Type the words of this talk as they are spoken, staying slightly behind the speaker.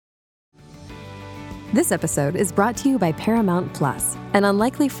This episode is brought to you by Paramount Plus. An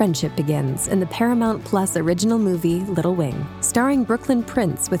unlikely friendship begins in the Paramount Plus original movie Little Wing, starring Brooklyn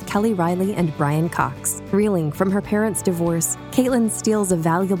Prince with Kelly Riley and Brian Cox. Reeling from her parents' divorce, Caitlin steals a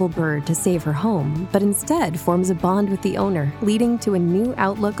valuable bird to save her home, but instead forms a bond with the owner, leading to a new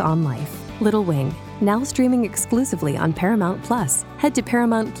outlook on life. Little Wing, now streaming exclusively on Paramount Plus. Head to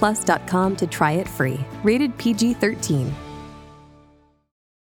ParamountPlus.com to try it free. Rated PG-13.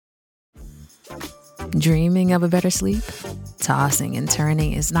 Dreaming of a better sleep? Tossing and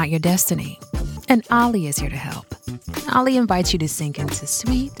turning is not your destiny. And Ollie is here to help. Ollie invites you to sink into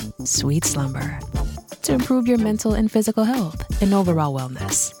sweet, sweet slumber to improve your mental and physical health and overall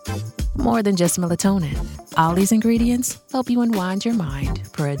wellness. More than just melatonin, Ollie's ingredients help you unwind your mind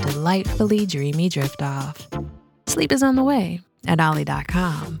for a delightfully dreamy drift off. Sleep is on the way at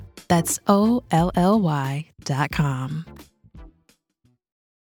Ollie.com. That's OLLY.com.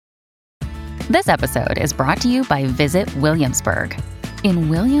 This episode is brought to you by Visit Williamsburg. In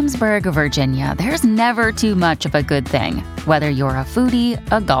Williamsburg, Virginia, there's never too much of a good thing. Whether you're a foodie,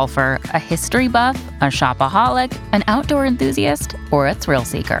 a golfer, a history buff, a shopaholic, an outdoor enthusiast, or a thrill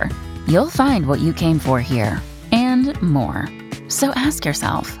seeker, you'll find what you came for here and more. So ask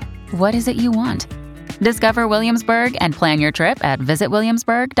yourself, what is it you want? Discover Williamsburg and plan your trip at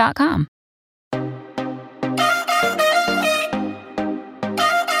visitwilliamsburg.com.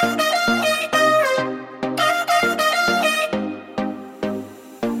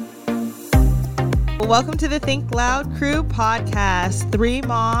 Welcome to the Think Loud Crew podcast. 3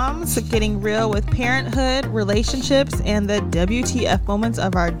 moms getting real with parenthood, relationships, and the WTF moments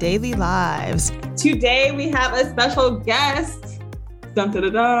of our daily lives. Today we have a special guest. Dun, dun,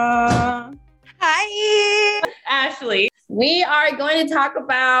 dun, dun. Hi, Ashley. we are going to talk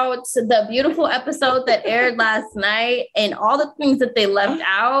about the beautiful episode that aired last night and all the things that they left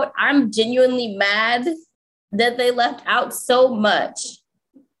out. I'm genuinely mad that they left out so much.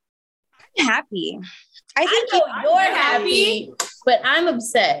 I'm happy. I know you're happy, but I'm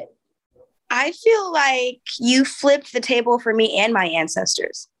upset. I feel like you flipped the table for me and my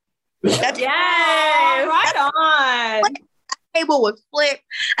ancestors. Yes, right on. The table was flipped.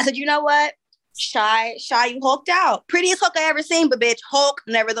 I said, you know what? Shy, you hulked out. Prettiest Hulk I ever seen, but bitch, Hulk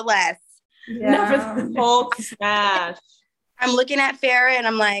nevertheless. Yeah. Hulk smash. I'm looking at Farrah and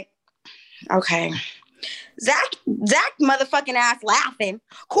I'm like, okay. Zach motherfucking ass laughing.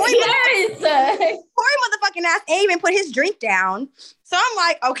 Corey motherfucking ass ain't even put his drink down. So I'm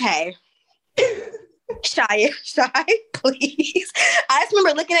like, okay. Shy, please. I just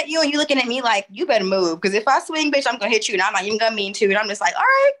remember looking at you and you looking at me like, you better move. Because if I swing, bitch, I'm going to hit you. And I'm not even going to mean to. And I'm just like, all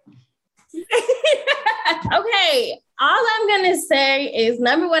right. Okay. All I'm going to say is,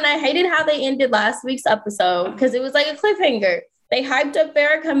 number one, I hated how they ended last week's episode because it was like a cliffhanger. They hyped up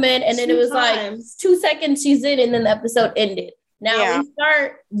Farrah come in, and then it was like 2 seconds she's in, and then the episode ended. Now we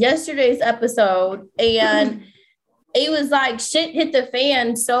start yesterday's episode, and it was like shit hit the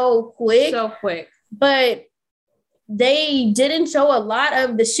fan so quick. But they didn't show a lot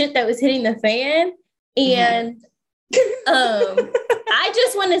of the shit that was hitting the fan. And I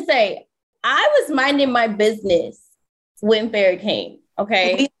just want to say, I was minding my business when Farrah came,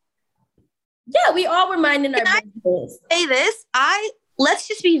 okay? Yeah, we all were minding our business. Say this, let's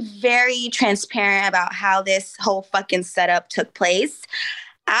just be very transparent about how this whole fucking setup took place.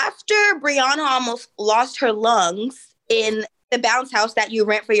 After Brianna almost lost her lungs in the bounce house that you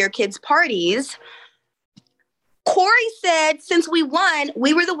rent for your kids' parties, Corey said, since we won,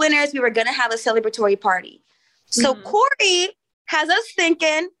 we were the winners, we were going to have a celebratory party. So Corey has us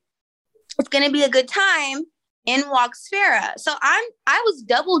thinking it's going to be a good time. In walks Farrah. So I was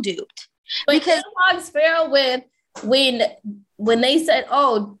double duped. But because walks Farrah with when they said,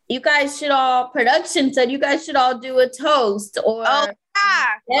 oh, you guys should all, production said you guys should all do a toast or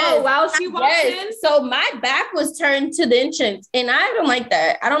while she walked in. So my back was turned to the entrance, and I don't like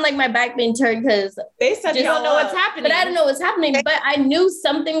that. I don't like my back being turned because they said you don't know what's happening. But I don't know what's happening. But I knew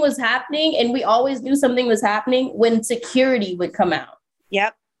something was happening, and we always knew something was happening when security would come out.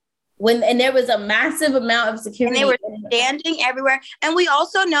 Yep. And there was a massive amount of security. And they were standing everywhere. And we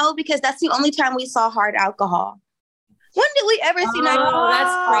also know because that's the only time we saw hard alcohol. When did we ever see night? Oh,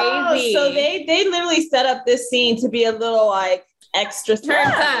 that's crazy. So they literally set up this scene to be a little like extra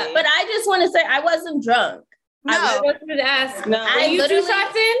turned up. But I just want to say I wasn't drunk. No. I wanted to ask. No. Were you 2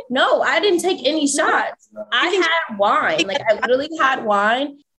 shots in? No, I didn't take any shots. I had wine. Like I literally had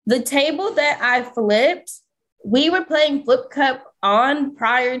wine. The table that I flipped, we were playing Flip Cup on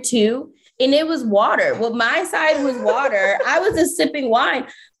prior to, and it was water. Well, my side was water. I was just sipping wine.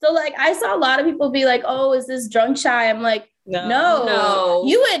 So like I saw a lot of people be like, oh, is this drunk Shy? I'm like, No.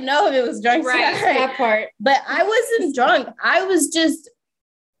 You would know if it was drunk. Right, that part. But I wasn't drunk. I was just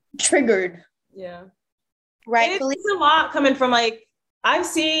triggered. Yeah. Right. It's a lot coming from like, I've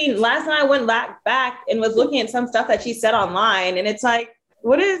seen, last night I went back and was looking at some stuff that she said online, and it's like,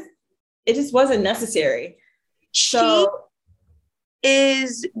 it just wasn't necessary. She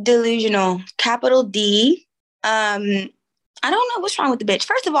is delusional. Capital D. I don't know what's wrong with the bitch.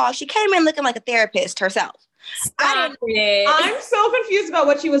 First of all, she came in looking like a therapist herself. I'm so confused about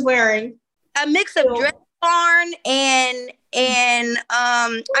what she was wearing. A mix of dress barn and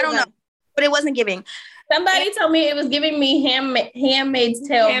I don't know, but it wasn't giving. Somebody told me it was giving me Handmaid's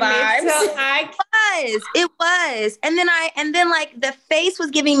Tale vibes. It was. And then like the face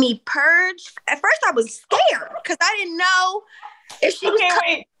was giving me Purge. At first I was scared because I didn't know if she was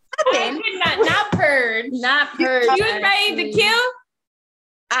not Purge. Not Purge. You was ready to kill?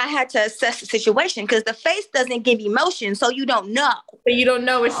 I had to assess the situation because the face doesn't give emotion, so you don't know. But you don't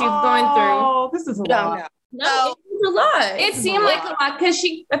know what she's going through. Oh, this is a lot. No, it was a lot. It seemed like a lot because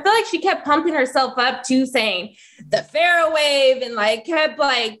I feel like she kept pumping herself up to saying the Pharaoh wave and like kept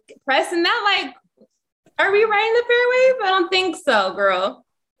like pressing that. Like, are we riding the Pharaoh wave? I don't think so, girl.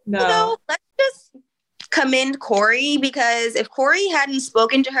 No. Let's just commend Corey, because if Corey hadn't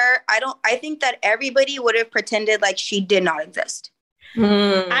spoken to her, I think that everybody would have pretended like she did not exist.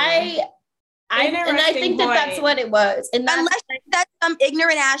 I think that's what it was. And unless that's some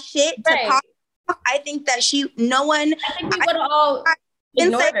ignorant ass shit to pop, I think that no one. I think we would have all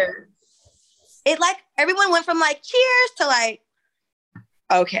ignored her. It like everyone went from like cheers to like,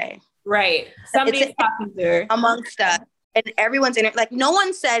 okay, right. Somebody's talking to her amongst us, and everyone's in it. Like no one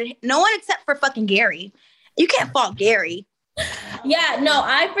except for fucking Gary. You can't fault Gary. Yeah, no,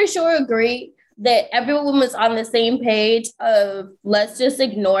 I for sure agree that everyone was on the same page of let's just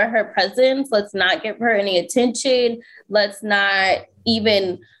ignore her presence. Let's not give her any attention. Let's not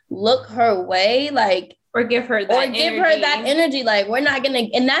even look her way. Like, or give her that energy. Like, we're not gonna,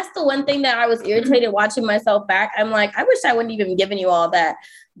 and that's the one thing that I was irritated watching myself back. I'm like, I wish I wouldn't even given you all that.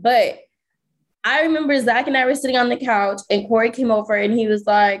 But I remember Zach and I were sitting on the couch and Corey came over and he was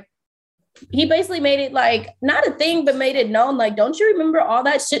like, he basically made it like not a thing, but made it known. Like, don't you remember all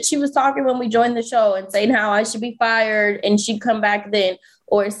that shit she was talking when we joined the show and saying how I should be fired and she'd come back then,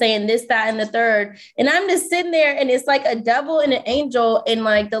 or saying this, that, and the third. And I'm just sitting there and it's like a devil and an angel. And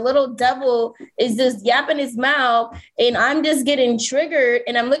like the little devil is just yapping his mouth and I'm just getting triggered.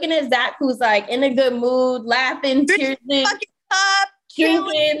 And I'm looking at Zach, who's like in a good mood, laughing, tearing,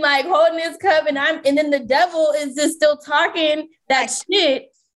 drinking, like holding his cup. And then the devil is just still talking that shit.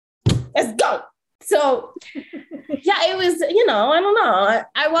 Let's go. So yeah, it was, I don't know.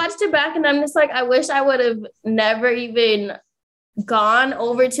 I watched it back and I'm just like, I wish I would have never even gone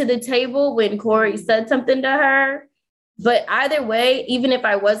over to the table when Corey said something to her. But either way, even if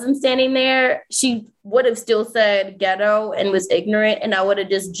I wasn't standing there, she would have still said ghetto and was ignorant, and I would have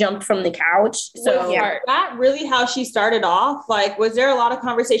just jumped from the couch. So was that really how she started off? Like, was there a lot of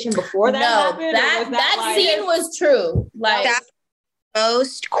conversation before that happened? That scene was true. Like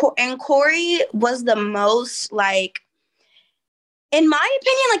and Corey was the most, like, in my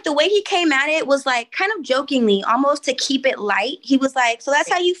opinion, like the way he came at it was like kind of jokingly, almost to keep it light. He was like, so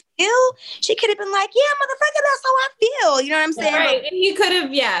that's how you feel? She could have been like, yeah, motherfucker, that's how I feel. You know what I'm saying? Right. And he could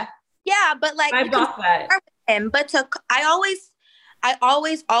have, yeah. Yeah, but like, I bought that. Him. But I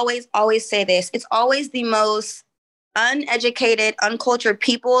always say this. It's always the most uneducated, uncultured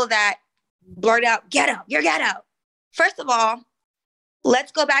people that blurt out, ghetto, you're ghetto. First of all,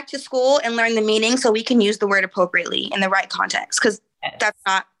 let's go back to school and learn the meaning so we can use the word appropriately in the right context, because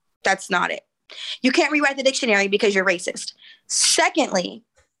that's not it. You can't rewrite the dictionary because you're racist. Secondly,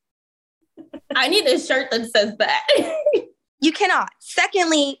 I need a shirt that says that. You cannot.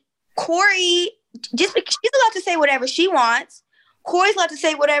 Secondly, Corey, just because she's allowed to say whatever she wants, Corey's allowed to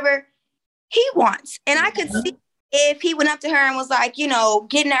say whatever he wants. And I could see if he went up to her and was like,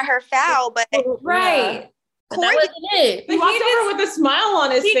 getting at her foul, but right. Corey, that wasn't it. But he walked over with a smile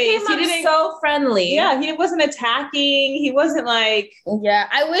on his face. He didn't so friendly. Yeah, he wasn't attacking. He wasn't like. Yeah,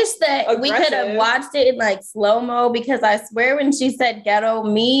 I wish that aggressive. We could have watched it in like slow-mo, because I swear when she said ghetto,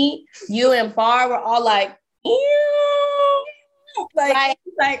 me, you, and Bar were all like, ew. Like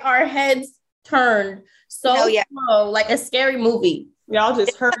our heads turned so slow, like a scary movie. Y'all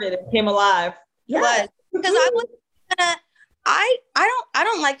just heard it and came alive. Yeah, because I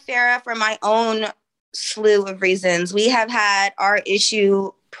don't like Farrah for my own slew of reasons. We have had our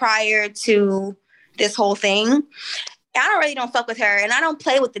issue prior to this whole thing. I don't fuck with her, and I don't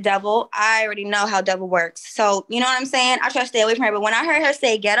play with the devil. I already know how devil works. So, you know what I'm saying? I try to stay away from her. But when I heard her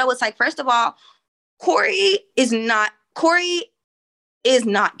say ghetto, it's like, first of all, Corey is not Corey is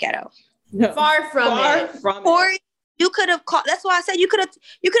not ghetto. No. Far from it. Corey, you could have called. That's why I said you could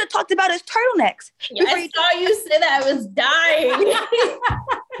have talked about his turtlenecks. I saw you say that. I was dying.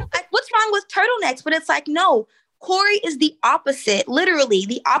 Like, what's wrong with turtlenecks? But it's like, no, Corey is the opposite, literally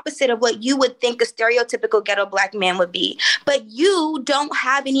the opposite of what you would think a stereotypical ghetto Black man would be. But you don't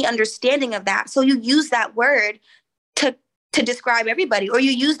have any understanding of that. So you use that word to describe everybody, or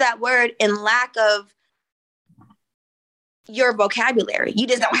you use that word in lack of your vocabulary. You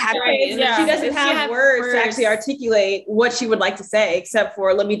just don't have it. Yeah. She doesn't have words to actually articulate what she would like to say, except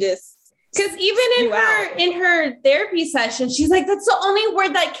for, let me just. Because even in her therapy session, she's like, that's the only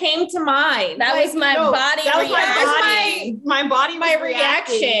word that came to mind. That was my body reaction. My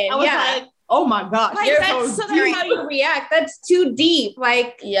reaction. I was like, oh my God. Like, that's how you react. That's too deep.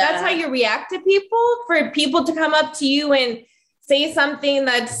 Like, that's how you react to people. For people to come up to you and say something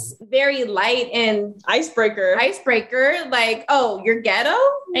that's very light and icebreaker, like, oh, you're ghetto?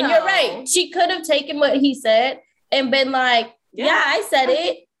 And you're right. She could have taken what he said and been like, yeah, I said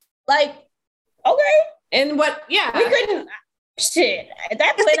it. Like, okay. And what, we couldn't, shit. At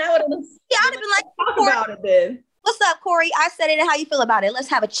that point, I would have been, I'd have been like, talk about it then. What's up, Corey? I said it and how you feel about it. Let's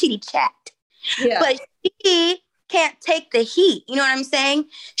have a chitty chat. Yeah. But she can't take the heat. You know what I'm saying?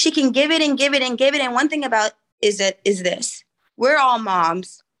 She can give it and give it and give it. And one thing about is this. We're all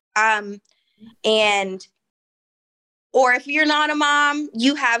moms. Or if you're not a mom,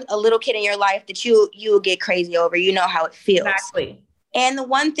 you have a little kid in your life that you will get crazy over. You know how it feels. Exactly. And the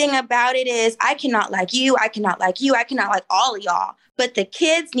one thing about it is I cannot like you. I cannot like you. I cannot like all of y'all. But the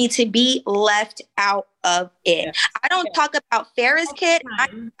kids need to be left out of it. Yeah. I don't talk about Farrah's kid. My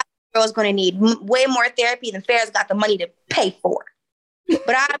girl is going to need way more therapy than Farrah's got the money to pay for.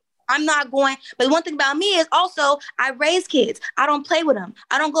 But I'm not going. But one thing about me is also I raise kids. I don't play with them.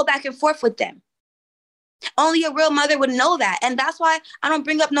 I don't go back and forth with them. Only a real mother would know that. And that's why I don't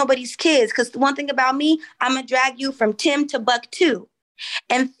bring up nobody's kids. Because one thing about me, I'm going to drag you from Tim to Buck 2.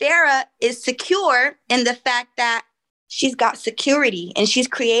 And Farrah is secure in the fact that she's got security and she's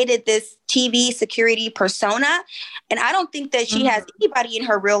created this TV security persona. And I don't think that she has anybody in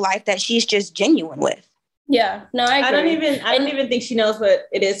her real life that she's just genuine with. Yeah, no, I agree. I don't even think she knows what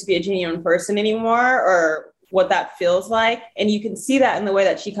it is to be a genuine person anymore, or what that feels like. And you can see that in the way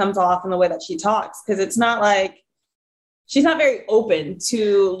that she comes off and the way that she talks. Because it's not like she's not very open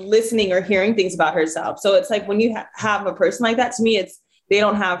to listening or hearing things about herself. So it's like when you have a person like that, to me, it's they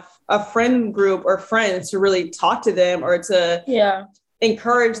don't have a friend group or friends to really talk to them or to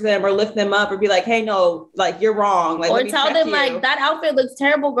encourage them or lift them up or be like, hey, no, like you're wrong. Like, or tell them like that outfit looks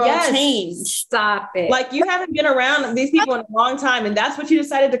terrible, girl. Change. Stop it. Like you haven't been around these people in a long time and that's what you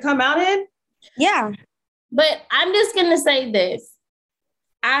decided to come out in? Yeah. But I'm just going to say this.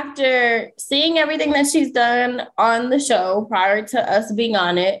 After seeing everything that she's done on the show prior to us being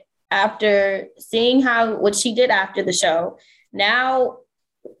on it, after seeing what she did after the show, now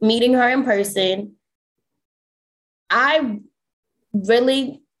meeting her in person, I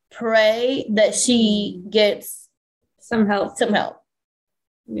really pray that she gets some help.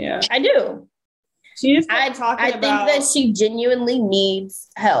 Yeah, I do. I think that she genuinely needs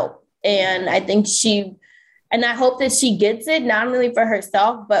help, and I think and I hope that she gets it not only for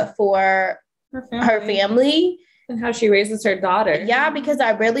herself but for her family. And how she raises her daughter. Yeah, because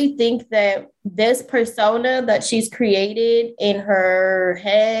I really think that this persona that she's created in her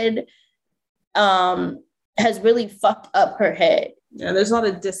head has really fucked up her head. Yeah, there's a lot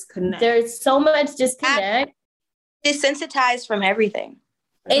of disconnect. There's so much disconnect. Desensitized from everything.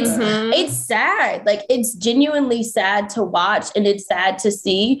 It's sad. Like, it's genuinely sad to watch and it's sad to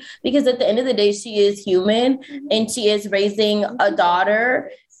see because at the end of the day, she is human and she is raising a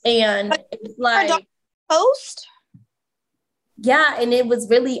daughter. And it's like... Post? Yeah, and it was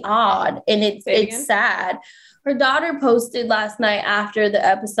really odd and it's sad. Her daughter posted last night after the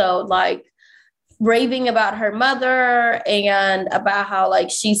episode, like raving about her mother and about how like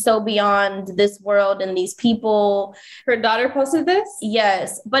she's so beyond this world and these people. Her daughter posted this?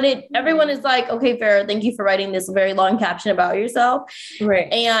 Yes, but everyone is like, okay, Farrah, thank you for writing this very long caption about yourself.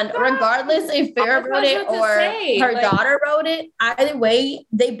 Right. And regardless if Farrah wrote it or her daughter wrote it, either way,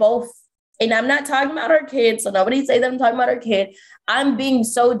 they both. And I'm not talking about her kid, so nobody say that I'm talking about her kid. I'm being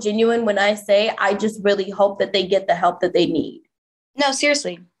so genuine when I say I just really hope that they get the help that they need. No,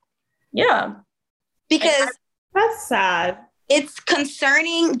 seriously. Yeah. Because that's sad. It's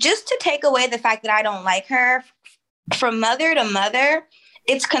concerning, just to take away the fact that I don't like her from mother to mother.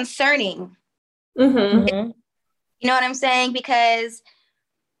 It's concerning. Mm-hmm. You know what I'm saying? Because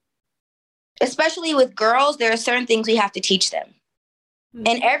especially with girls, there are certain things we have to teach them.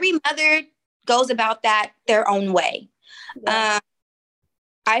 And every mother goes about that their own way. Yeah.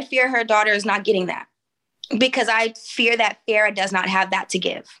 I fear her daughter is not getting that because I fear that Farrah does not have that to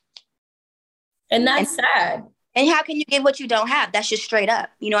give. And that's sad. And how can you give what you don't have? That's just straight up.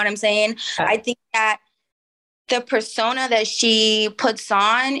 You know what I'm saying? I think that the persona that she puts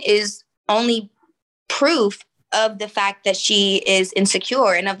on is only proof of the fact that she is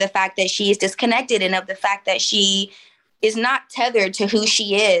insecure and of the fact that she is disconnected and of the fact that she is not tethered to who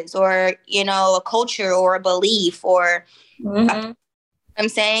she is or, you know, a culture or a belief or I'm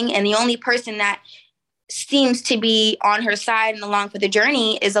saying. And the only person that seems to be on her side and along for the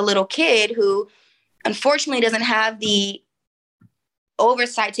journey is a little kid who unfortunately doesn't have the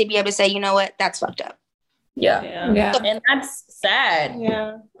oversight to be able to say, you know what, that's fucked up. Yeah. And that's sad.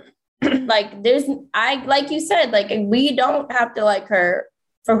 Yeah. Like like you said, like we don't have to like her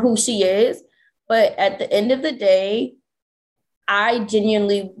for who she is, but at the end of the day, I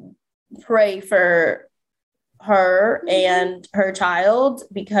genuinely pray for her and her child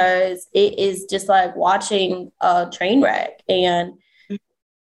because it is just like watching a train wreck. And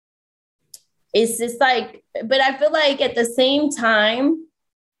it's just like, but I feel like at the same time,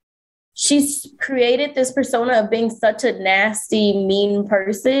 she's created this persona of being such a nasty, mean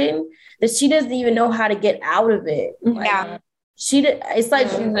person that she doesn't even know how to get out of it. Yeah. It's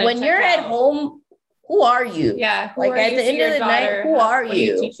like when you're at home, who are you? Yeah. Like at the end of the night, who are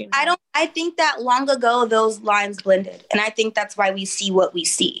you? I think that long ago, those lines blended. And I think that's why we see what we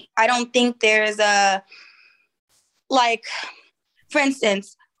see. I don't think there's for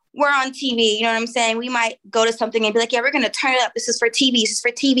instance, we're on TV, you know what I'm saying? We might go to something and be like, yeah, we're going to turn it up. This is for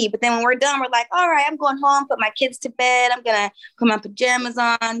TV. But then when we're done, we're like, all right, I'm going home, put my kids to bed. I'm going to put my pajamas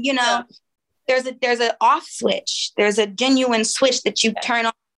on. You know, there's an off switch. There's a genuine switch that you turn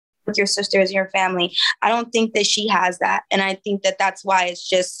on with your sisters and your family. I don't think that she has that. And I think that that's why it's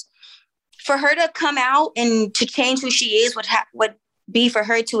just for her to come out and to change who she is would be for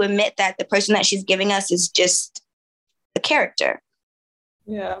her to admit that the person that she's giving us is just a character.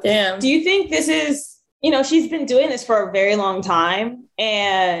 Yeah. Damn. Do you think this is, you know, she's been doing this for a very long time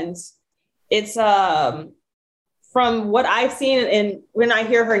and it's, from what I've seen and when I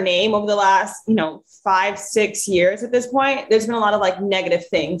hear her name over the last, 5-6 years at this point, there's been a lot of like negative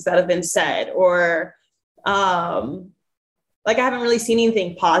things that have been said or, like I haven't really seen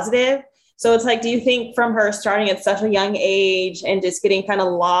anything positive. So it's like, do you think from her starting at such a young age and just getting kind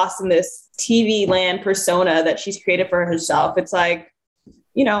of lost in this TV land persona that she's created for herself, it's like,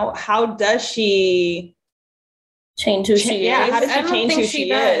 how does she change who she is? How does she change who she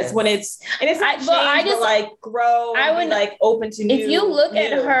is when it's not grow and be like open to new. If you look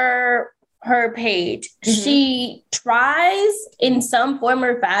at her page, she tries in some form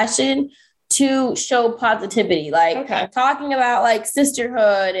or fashion to show positivity, like talking about like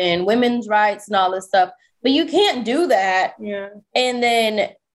sisterhood and women's rights and all this stuff. But you can't do that and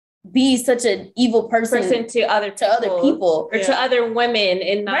then be such an evil person to other people or to other women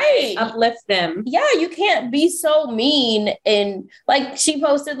and not uplift them. Yeah, you can't be so mean. And like she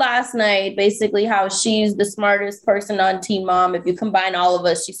posted last night, basically how she's the smartest person on Teen Mom. If you combine all of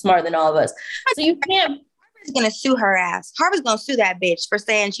us, she's smarter than all of us. So you can't. Harvard's gonna sue her ass. Harvard's gonna sue that bitch for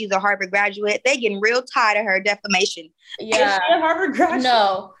saying she's a Harvard graduate. They getting real tired of her defamation. Yeah, is she a Harvard graduate?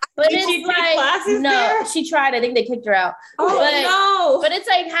 No. But Did she take classes there? She tried. I think they kicked her out. But it's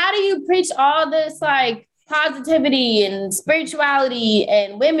like, how do you preach all this like positivity and spirituality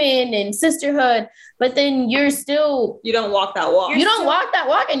and women and sisterhood, but then you don't walk that walk. You don't walk that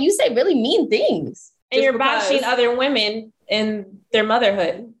walk, and you say really mean things, and you're bashing other women and their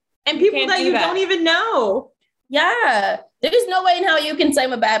motherhood and people that you don't even know. Yeah, there's no way in hell you can say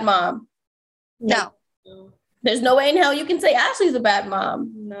I'm a bad mom. No. There's no way in hell you can say Ashley's a bad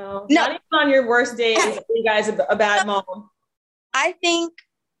mom. No. Not even on your worst days, you guys are a bad mom. I think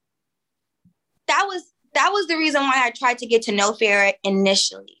that was the reason why I tried to get to know Farrah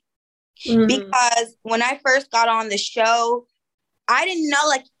initially. Because when I first got on the show, I didn't know,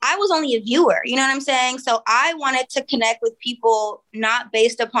 like, I was only a viewer, you know what I'm saying? So I wanted to connect with people not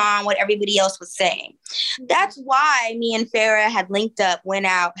based upon what everybody else was saying. That's why me and Farrah had linked up, went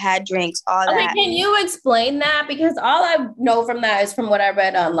out, had drinks, all that. Okay, can you explain that? Because all I know from that is from what I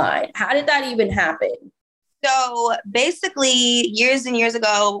read online. How did that even happen? So basically, years and years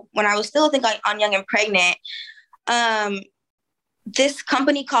ago, when I was still, I think, on Young and Pregnant, this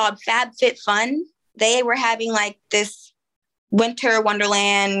company called FabFitFun, they were having like this Winter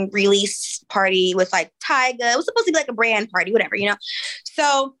Wonderland release party with like Tyga. It was supposed to be like a brand party, whatever,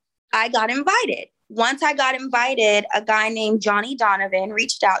 So I got invited once I got invited, a guy named Johnny Donovan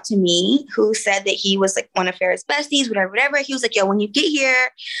reached out to me, who said that he was like one of Farrah's besties, whatever. He was like, yo, when you get here,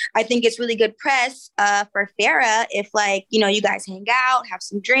 I think it's really good press for Farrah if like, you know, you guys hang out, have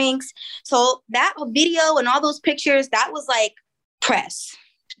some drinks. So that video and all those pictures, that was like press.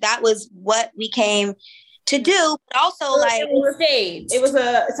 That was what we came to do. But also like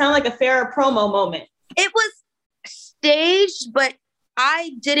it sounded like a Farrah promo moment. It was staged, but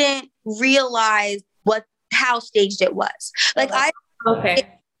I didn't realize how staged it was. Like the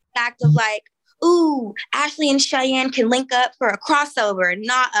fact of like, ooh, Ashley and Cheyenne can link up for a crossover,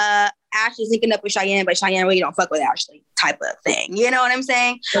 not Ashley's linking up with Cheyenne, but Cheyenne really don't fuck with Ashley type of thing. You know what I'm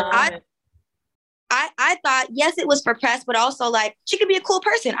saying? I thought, yes, it was for press, but also like she could be a cool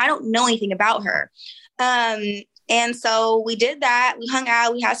person. I don't know anything about her. And so we did that. We hung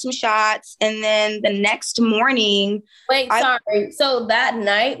out, we had some shots. And then the next morning. Sorry. So that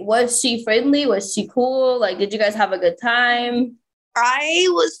night, was she friendly? Was she cool? Like, did you guys have a good time?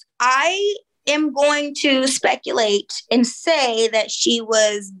 I am going to speculate and say that she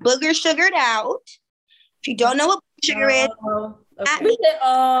was booger sugared out. If you don't know what booger sugar is,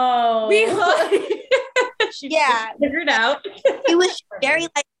 yeah, figured out. She was very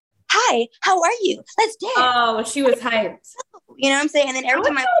like, hi, how are you? Let's dance. Oh, she was hyped. You know what I'm saying? And then every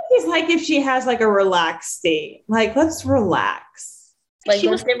time it's like if she has like a relaxed state, like let's relax. Like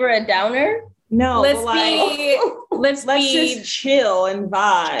let's give her a downer. No, let's just chill and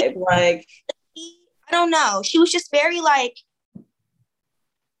vibe. Like I don't know. She was just very like.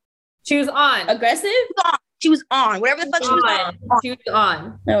 She was on. Aggressive? She was on. Whatever the fuck she was on. She was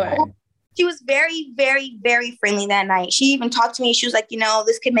on. All right. She was very, very, very friendly that night. She even talked to me. She was like, you know,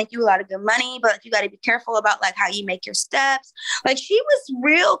 this could make you a lot of good money, but you got to be careful about like how you make your steps. Like she was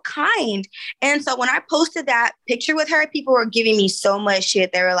real kind. And so when I posted that picture with her, people were giving me so much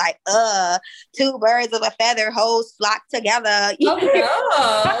shit. They were like, two birds of a feather, hoes flock together. Oh, no.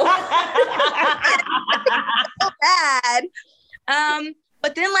 So bad.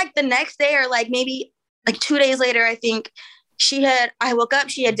 But then like the next day or like maybe like 2 days later, I think I woke up,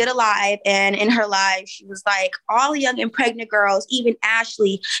 she had did a live, and in her live, she was like, all young and pregnant girls, even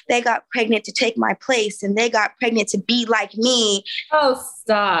Ashley, they got pregnant to take my place and they got pregnant to be like me. Oh,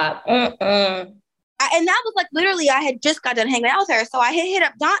 stop. And that was like, literally, I had just got done hanging out with her. So I hit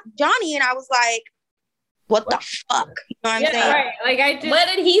up Johnny and I was like, what the fuck? You know what I'm saying? Right. Like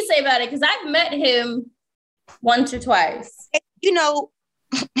what did he say about it? Because I've met him once or twice. You know,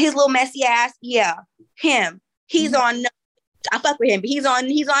 his little messy ass. Yeah, him. He's on. I fuck with him, but he's on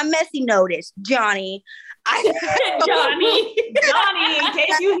messy notice, Johnny. Johnny, in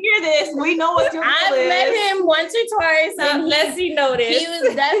case you hear this, we know what your I've met him once or twice on messy notice. He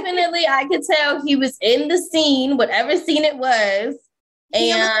was definitely, I could tell he was in the scene, whatever scene it was.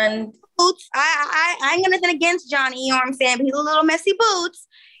 And boots. I ain't got nothing against Johnny, you know what I'm saying? But he's a little messy boots.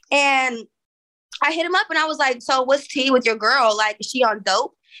 And I hit him up and I was like, so what's tea with your girl? Like, is she on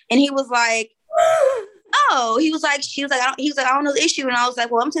dope? And he was like, oh, he was like, I don't know the issue. And I was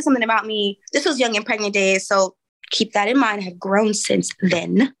like, well, I'm saying something about me. This was young and pregnant days. So keep that in mind. I have grown since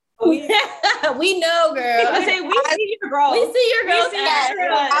then. Oh, yeah. We know, girl. I say, we see your girl. We see your girl.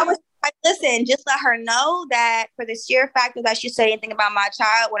 I was like, listen, just let her know that for the sheer fact that she said anything about my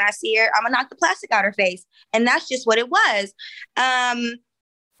child, when I see her, I'm going to knock the plastic out her face. And that's just what it was.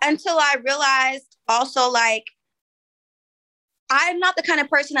 Until I realized also, like, I'm not the kind of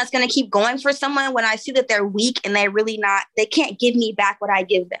person that's going to keep going for someone when I see that they're weak and they can't give me back what I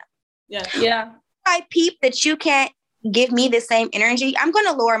give them. Yeah. I peep that you can't give me the same energy. I'm going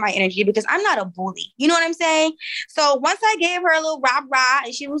to lower my energy because I'm not a bully. You know what I'm saying? So once I gave her a little rah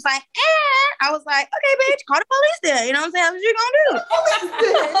and she was like, I was like, okay, bitch, call the police then. You know what I'm saying? That's what you going to do.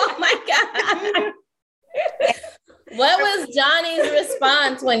 Oh my God. What was Johnny's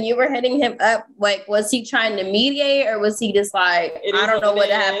response when you were hitting him up? Like, was he trying to mediate or was he just like, I don't know what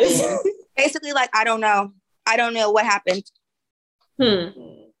happened? Basically, like, I don't know. I don't know what happened.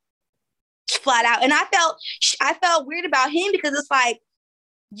 Flat out. And I felt weird about him because it's like,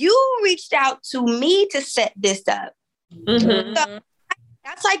 you reached out to me to set this up. Mm-hmm. So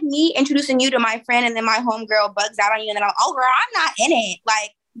that's like me introducing you to my friend and then my homegirl bugs out on you and then I'm, oh girl, I'm not in it.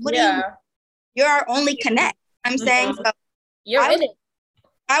 Like, what do you're our only connect. I'm saying, so you're in it.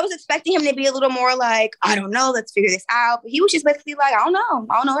 I was expecting him to be a little more like, I don't know, let's figure this out. But he was just basically like, I don't know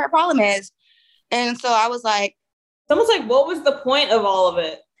what her problem is. And so I was like, it's almost like, what was the point of all of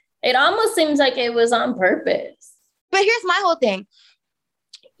it? It almost seems like it was on purpose. But here's my whole thing.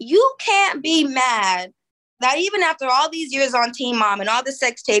 You can't be mad that even after all these years on Teen Mom and all the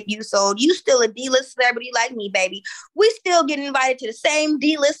sex tape you sold, you still a D-list celebrity like me, baby. We still get invited to the same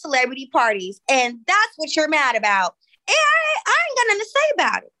D-list celebrity parties. And that's what you're mad about. And I ain't got nothing to say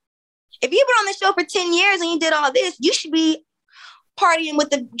about it. If you've been on the show for 10 years and you did all this, you should be partying with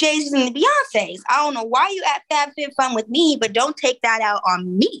the Jay-Z's and the Beyoncés. I don't know why you at FabFitFun with me, but don't take that out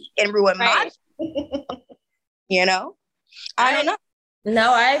on me and ruin my, you know? I don't know.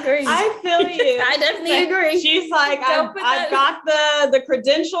 No, I agree. I feel you. I definitely agree. She's like, I've got the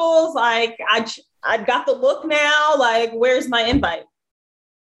credentials. Like, I got the look now. Like, where's my invite?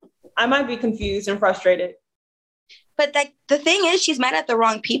 I might be confused and frustrated. But like the thing is, she's mad at the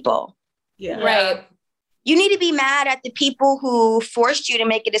wrong people. Yeah. Right. You need to be mad at the people who forced you to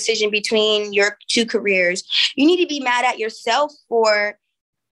make a decision between your two careers. You need to be mad at yourself for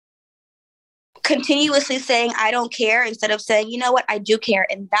continuously saying, I don't care, instead of saying, you know what, I do care.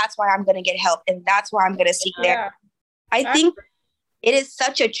 And that's why I'm going to get help. And that's why I'm going to seek therapy. I think it is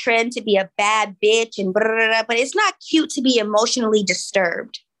such a trend to be a bad bitch and blah, blah, blah, but it's not cute to be emotionally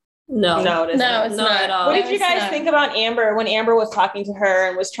disturbed. No, it's not at all. What did you guys think about Amber when Amber was talking to her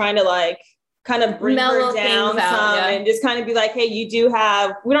and was trying to like kind of bring her down and just kind of be like, hey,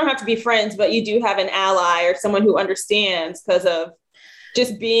 we don't have to be friends, but you do have an ally or someone who understands because of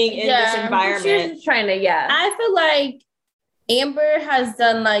just being in this environment. She's trying to, I feel like Amber has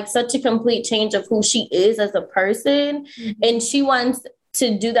done like such a complete change of who she is as a person. And she wants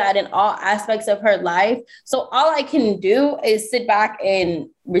to do that in all aspects of her life. So all I can do is sit back and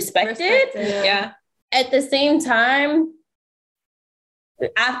respect it. Yeah. At the same time,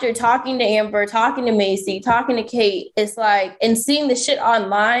 after talking to Amber, talking to Macy, talking to Kate, it's like, and seeing the shit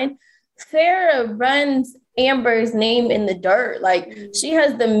online, Farrah runs Amber's name in the dirt. Like, she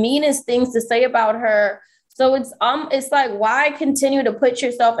has the meanest things to say about her. So it's like, why continue to put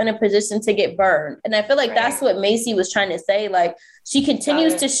yourself in a position to get burned? And I feel like that's what Macy was trying to say. Like, she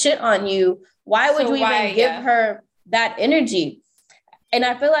continues to shit on you. Why would you even give her that energy? And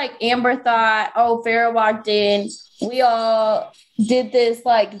I feel like Amber thought, oh, Farrah walked in, we all did this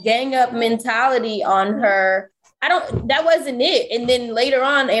like gang up mentality on her. That wasn't it. And then later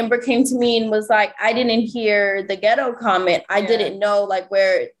on, Amber came to me and was like, I didn't hear the ghetto comment. I didn't know like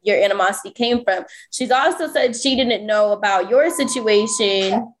where your animosity came from. She's also said she didn't know about your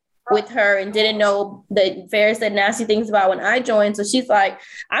situation with her and didn't know that Farrah said nasty things about when I joined. So she's like,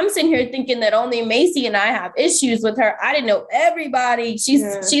 I'm sitting here thinking that only Macy and I have issues with her. I didn't know everybody.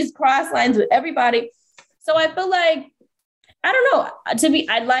 She's cross lines with everybody. So I feel like, I don't know.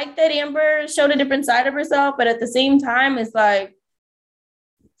 I like that Amber showed a different side of herself, but at the same time, it's like,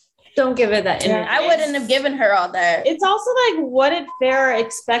 don't give her that energy. I wouldn't have given her all that. It's also like, what did Farrah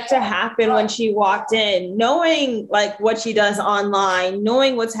expect to happen when she walked in? Knowing like what she does online,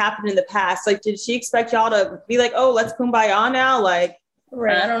 knowing what's happened in the past. Like, did she expect y'all to be like, oh, let's kumbaya now? Like,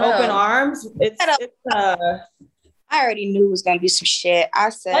 I don't know. Open arms? I already knew it was going to be some shit. I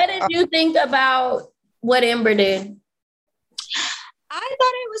said, what did you think about what Amber did? I thought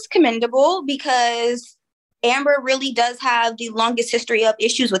it was commendable because Amber really does have the longest history of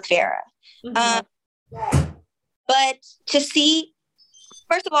issues with Farrah. But to see,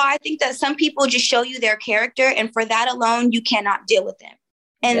 first of all, I think that some people just show you their character, and for that alone, you cannot deal with them.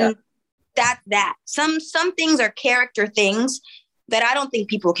 And that's that. Some things are character things that I don't think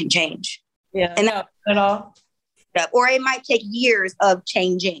people can change. Yeah, and not at all. Or it might take years of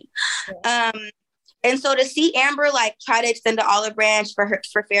changing. And so to see Amber like try to extend the olive branch for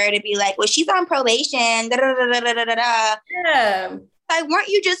Farrah to be like, well, she's on probation. Da, da, da, da, da, da, da. Yeah. Like, weren't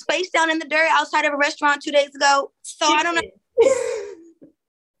you just face down in the dirt outside of a restaurant 2 days ago? So I don't know.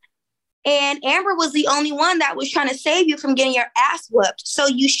 And Amber was the only one that was trying to save you from getting your ass whooped. So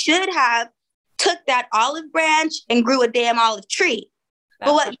you should have took that olive branch and grew a damn olive tree.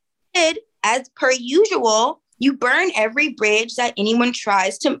 But what you did, as per usual, you burn every bridge that anyone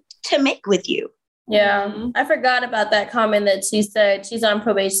tries to make with you. Yeah, I forgot about that comment that she said she's on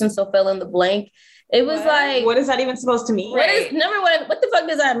probation, so fill in the blank. It was like, what is that even supposed to mean? Number one, what the fuck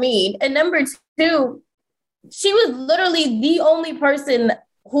does that mean? And number two, she was literally the only person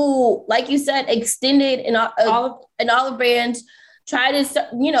who, like you said, extended an olive branch, tried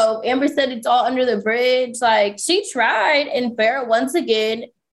to, Amber said it's all under the bridge. Like, she tried, and Farrah once again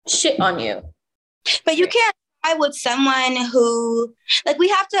shit on you. But you can't try with someone who, like, we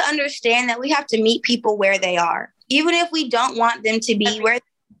have to understand that we have to meet people where they are. Even if we don't want them to be where,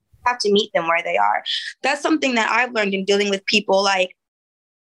 we have to meet them where they are. That's something that I've learned in dealing with people. Like,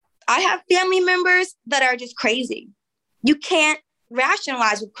 I have family members that are just crazy. You can't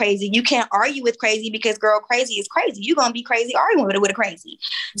rationalize with crazy. You can't argue with crazy because, girl, crazy is crazy. You're going to be crazy arguing with a crazy.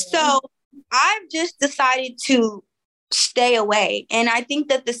 So I've just decided to stay away. And I think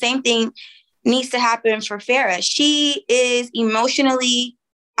that the same thing needs to happen for Farrah. She is emotionally,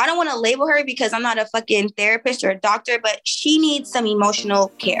 I don't want to label her because I'm not a fucking therapist or a doctor, but she needs some emotional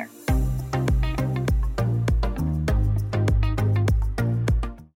care.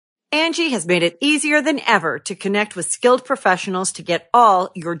 Angie has made it easier than ever to connect with skilled professionals to get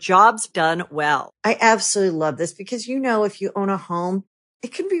all your jobs done well. I absolutely love this because, if you own a home,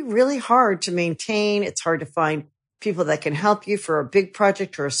 it can be really hard to maintain. It's hard to find people that can help you for a big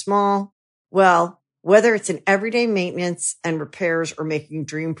project or a small. Well, whether it's in everyday maintenance and repairs or making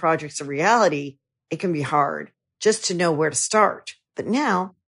dream projects a reality, it can be hard just to know where to start. But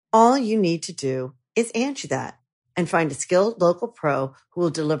now, all you need to do is Angie that and find a skilled local pro who will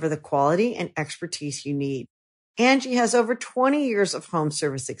deliver the quality and expertise you need. Angie has over 20 years of home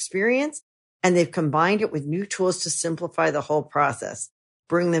service experience, and they've combined it with new tools to simplify the whole process.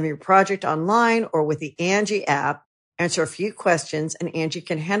 Bring them your project online or with the Angie app, answer a few questions, and Angie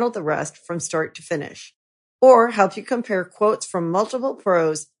can handle the rest from start to finish. Or help you compare quotes from multiple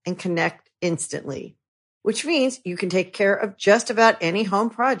pros and connect instantly, which means you can take care of just about any home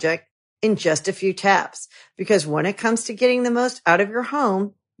project in just a few taps. Because when it comes to getting the most out of your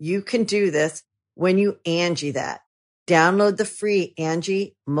home, you can do this when you Angie that. Download the free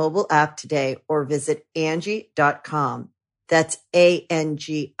Angie mobile app today or visit Angie.com. That's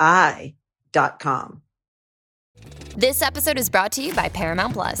ANGI.com. This episode is brought to you by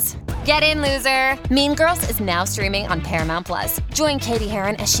Paramount Plus. Get in, loser! Mean Girls is now streaming on Paramount Plus. Join Katie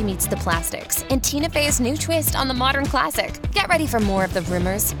Heron as she meets the plastics in Tina Fey's new twist on the modern classic. Get ready for more of the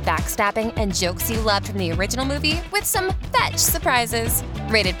rumors, backstabbing, and jokes you loved from the original movie with some fetch surprises.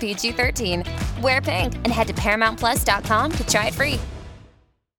 Rated PG-13. Wear pink and head to ParamountPlus.com to try it free.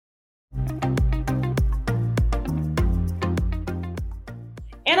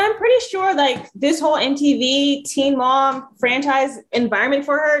 And I'm pretty sure this whole MTV Teen Mom franchise environment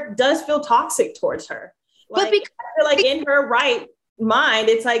for her does feel toxic towards her. But because in her right mind,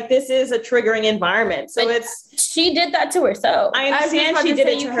 it's this is a triggering environment. So she did that to herself. I understand she did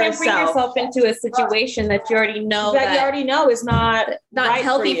it to herself. You can't bring yourself into a situation that you already know that you already know is not right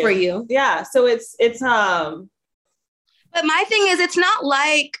healthy for you. Yeah. So it's But my thing is, it's not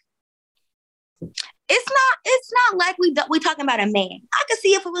like we talking about a man. I could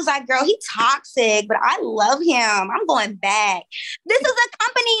see if it was girl, he toxic, but I love him. I'm going back. This is a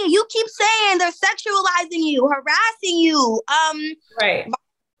company. You keep saying they're sexualizing you, harassing you. Right.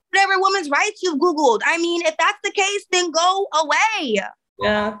 Whatever women's rights you've Googled. I mean, if that's the case, then go away.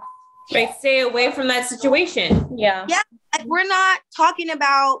 Yeah. Right. Stay away from that situation. Yeah. Yeah. We're not talking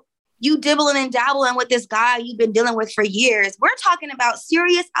about you dibbling and dabbling with this guy you've been dealing with for years. We're talking about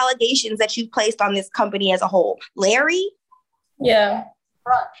serious allegations that you've placed on this company as a whole. Larry? Yeah.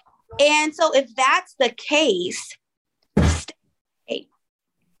 And so if that's the case, stay.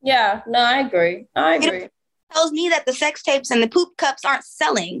 Yeah, no, I agree. It tells me that the sex tapes and the poop cups aren't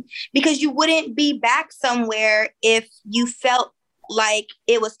selling because you wouldn't be back somewhere if you felt like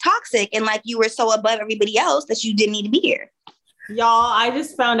it was toxic and like you were so above everybody else that you didn't need to be here. Y'all, I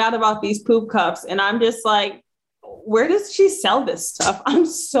just found out about these poop cups and I'm just where does she sell this stuff? I'm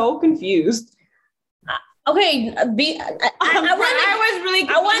so confused. Okay, I want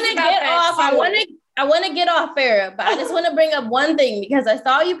to get off Farrah, but I just want to bring up one thing because I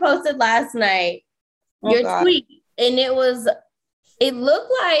saw you posted last night your tweet, and it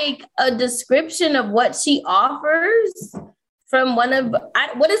looked like a description of what she offers from one of.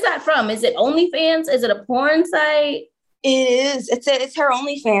 What is that from? Is it OnlyFans? Is it a porn site? It is. It's her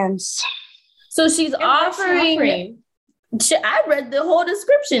OnlyFans. So she's offering. I read the whole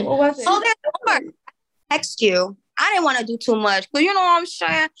description. There's more. Text you. I didn't want to do too much, but you know what I'm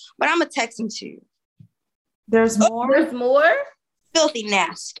saying. But I'm gonna text him to you. There's more. There's more. Filthy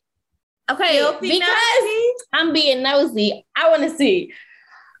nasty. Okay, because I'm being nosy. I want to see.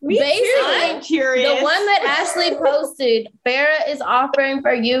 Basically, I'm curious. The one that Ashley posted, Farrah is offering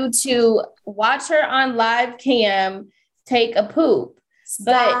for you to watch her on live cam take a poop. She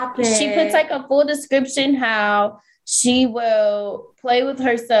puts a full description how she will play with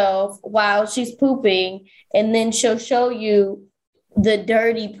herself while she's pooping, and then she'll show you the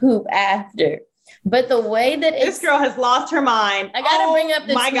dirty poop after. But the way that this girl has lost her mind. I gotta bring up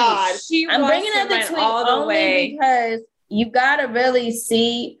the tweet. God. I'm bringing up the tweet only because you gotta really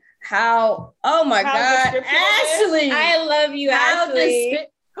see how. Oh my God, Ashley! I love you, Ashley.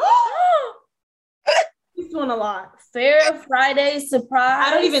 She's doing a lot. Farrah Friday surprise.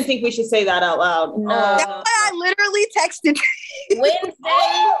 I don't even think we should say that out loud. No, that's why I literally texted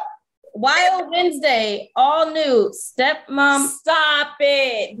Wednesday. Wild Wednesday, all new. Stepmom. Stop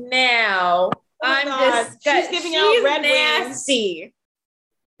it now. I'm disgusted. She's giving out red nasty.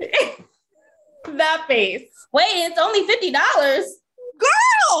 That face. Wait, it's only $50.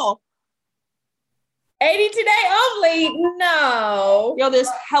 Girl! 80 today only. No. Yo, there's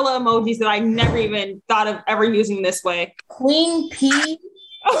hella emojis that I never even thought of ever using this way. Queen P.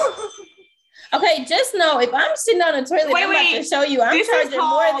 Okay, just know if I'm sitting on a toilet, I'm about to show you. I'm charging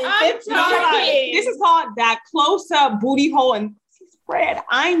more than $50. This is called that close-up booty hole and spread.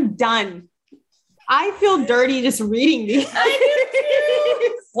 I'm done. I feel dirty just reading these.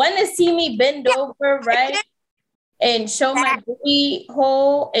 Want to see me bend over, right? And show my booty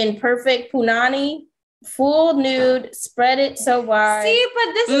hole in perfect punani? Full nude, spread it so wide. See,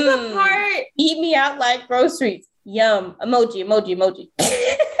 but this is the part. Eat me out like groceries. Yum. Emoji. Wait,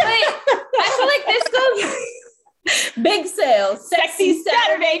 I feel like this goes big sale. Sexy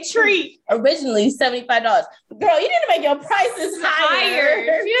Saturday treat. Originally $75. Girl, you need to make your prices higher.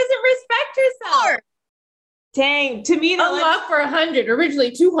 She doesn't respect herself. Dang, to me, unlock for 100. Originally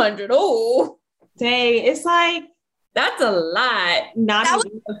 200. Oh, dang, it's like that's a lot. Not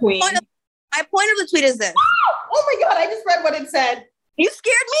even the queen. My point of the tweet is this. Oh my God, I just read what it said. You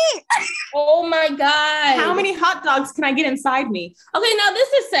scared me. Oh my God. How many hot dogs can I get inside me? Okay, now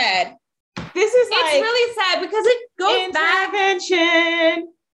this is sad. It's really sad because it goes back.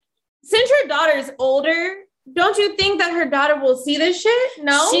 Since her daughter's older, don't you think that her daughter will see this shit?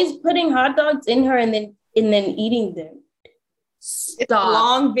 No? She's putting hot dogs in her and then eating them. Stop. It's a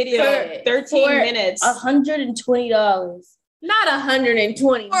long video, 13 minutes. $120. Not $120.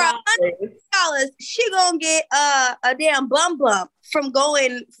 For $100, she gonna get a damn bum bump from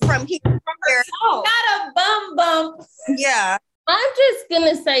going from here. Not a bum bump. Yeah. I'm just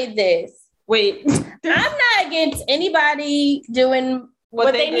gonna say this. Wait. I'm not against anybody doing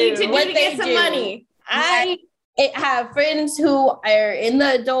what they need to do to get some money. I have friends who are in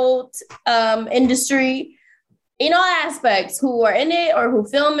the adult industry in all aspects, who are in it or who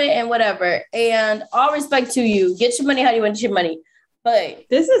film it and whatever. And all respect to you. Get your money how you want your money. But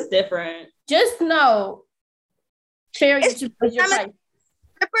this is different. Just know, share your price. Stripper,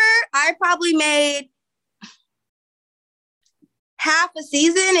 I probably made half a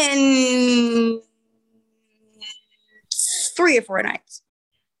season in 3 or 4 nights.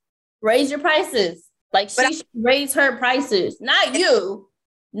 Raise your prices. Like, she should raise her prices. Not you.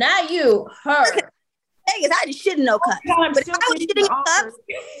 Not you. Her. Vegas, I just shouldn't know cups. But if I was shitting cups,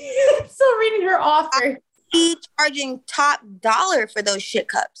 still reading her offer. I'd be charging top dollar for those shit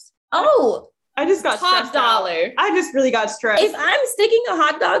cups. Oh, I just got top dollar. I just really got stressed. If I'm sticking a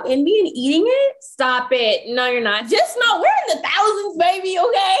hot dog in me and eating it, stop it. No, you're not. Just know we're in the thousands, baby.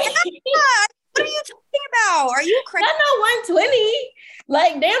 Okay. Yeah. What are you talking about? Are you crazy? I know 120.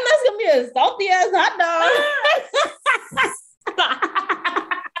 Like, damn, that's gonna be a salty ass hot dog.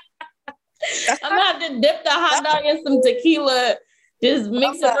 I'm gonna have to dip the hot dog in some tequila. Just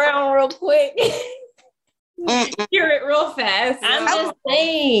mix it around real quick. Cure it real fast. I'm just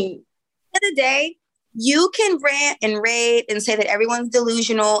saying. At the end of the day, you can rant and rave and say that everyone's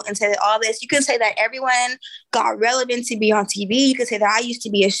delusional and say that all this. You can say that everyone got relevant to be on TV. You can say that I used to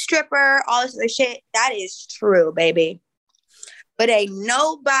be a stripper, all this other shit. That is true, baby. But ain't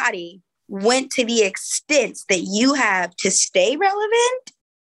nobody went to the extent that you have to stay relevant.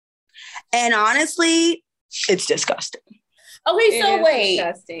 And honestly, it's disgusting. Okay, so wait.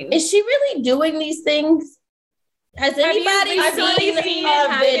 Disgusting. Is she really doing these things? Has anybody seen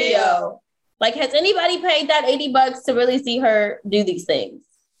a video? Like, has anybody paid that $80 to really see her do these things?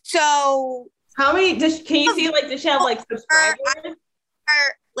 So, how many can you see? Like, does she have like subscribers?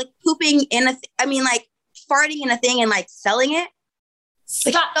 Are like pooping in like farting in a thing and like selling it?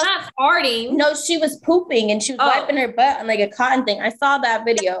 Stop, not farting. No, she was pooping and she was wiping her butt on like a cotton thing. I saw that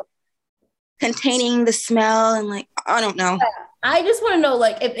video. Containing the smell and like, I don't know. I just want to know,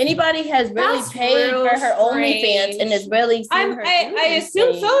 like, if anybody has really paid for her OnlyFans and is really seeing her. I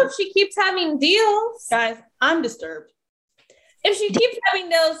assume so. If she keeps having deals, guys, I'm disturbed. If she keeps having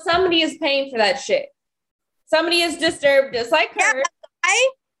deals, somebody is paying for that shit. Somebody is disturbed, just like her.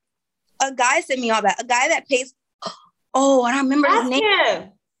 A guy sent me all that. A guy that pays. Oh, I don't remember his name.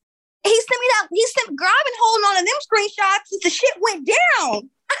 Him. He sent me that. Girl, I've been holding on to them screenshots since the shit went down.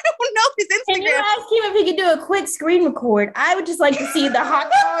 I don't know his Instagram. Can you ask him if he could do a quick screen record? I would just like to see the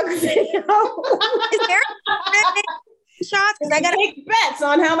hot dog video. Is there shots? Because I gotta make bets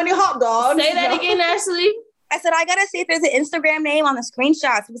on how many hot dogs. Say that again, Ashley. I said I gotta see if there's an Instagram name on the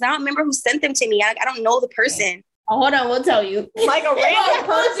screenshots because I don't remember who sent them to me. I don't know the person. hold on, we'll tell you. Like a random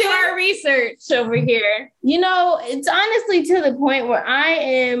person. Do our research over here. You know, it's honestly to the point where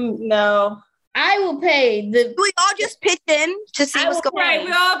I will pay the. We all just pitch in to see what's going on. Right,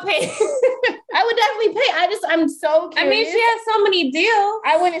 we all pay. I would definitely pay. I'm so curious. I mean, she has so many deals.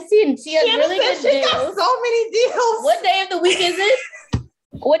 I want to see, and she has really good deals. Got so many deals. What day of the week is it?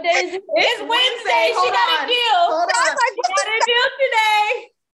 What day is it? It's Wednesday. She got a deal. She got a deal today.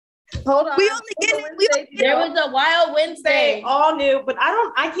 Hold on. There was a wild Wednesday. All new, but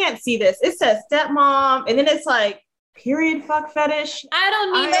I can't see this. It says stepmom, and then it's like period fuck fetish. I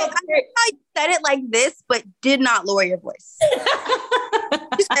don't need no period. I said it like this, but did not lower your voice.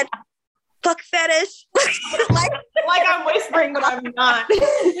 You said fuck fetish. like I'm whispering, but I'm not.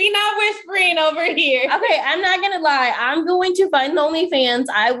 We not whispering over here. Okay, I'm not gonna lie. I'm going to find the OnlyFans.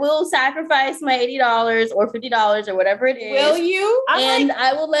 I will sacrifice my $80 or $50 or whatever it is. Will you?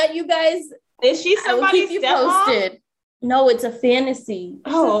 I will let you guys. Is she somebody's stepmom? Posted. No, it's a fantasy.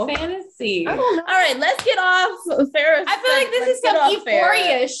 Oh, it's a fantasy. I don't know. All right, let's get off Farrah's. I feel like this is some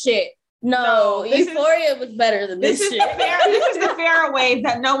Euphoria shit. No, Euphoria was better than this shit. This is the Farrah wave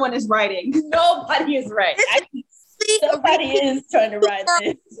that no one is writing. Nobody is right. Somebody is trying to write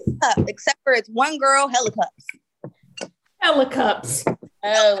this. Except for it's one girl, hella cups.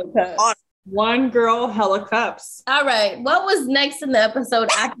 One girl, hella cups. All right. What was next in the episode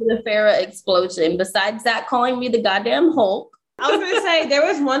after the Farrah explosion? Besides that, calling me the goddamn Hulk. I was going to say, there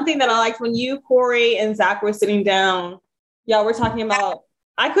was one thing that I liked when you, Corey, and Zach were sitting down. Y'all were talking about,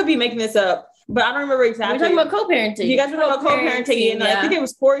 I could be making this up, but I don't remember exactly. We're talking about co-parenting. You guys were talking about co-parenting. And I think it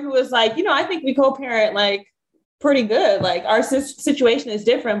was Corey who was like, I think we co-parent like pretty good. Like our situation is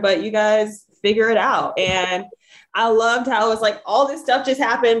different, but you guys figure it out. And I loved how it was like all this stuff just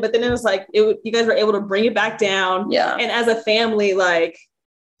happened, but then it was like you guys were able to bring it back down. Yeah. And as a family, like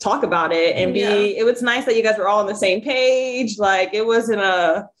talk about it and it was nice that you guys were all on the same page. Like it wasn't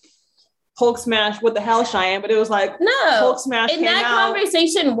a Hulk smash, what the hell, Cheyenne? But it was like Hulk smash. And that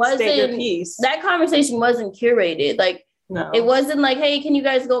conversation wasn't curated. Like it wasn't like, hey, can you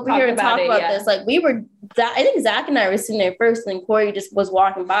guys go over here and talk about this? Like I think Zach and I were sitting there first, and Corey just was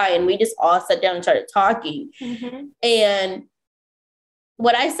walking by, and we just all sat down and started talking. Mm-hmm. And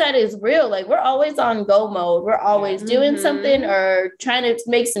what I said is real. Like we're always on go mode. We're always doing something or trying to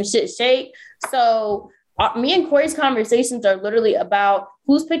make some shit shake. So me and Corey's conversations are literally about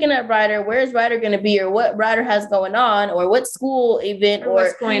who's picking up Ryder, where's Ryder going to be, or what Ryder has going on, or what school event, or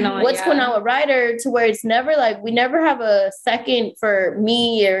what's going on with Ryder, to where it's never like, we never have a second for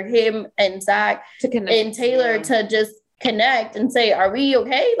me or him and Zach to connect, and Taylor to just connect and say, are we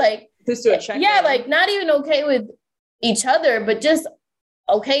okay? Like, just do a check. Yeah, like not even okay with each other, but just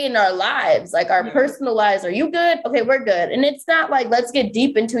okay in our lives, like our personal lives. Are you good? Okay, we're good. And it's not like, let's get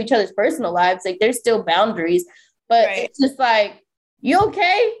deep into each other's personal lives. Like there's still boundaries, but it's just like, you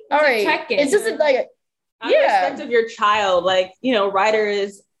okay? All right. Check-in. It's just like, respect of your child. Like, Ryder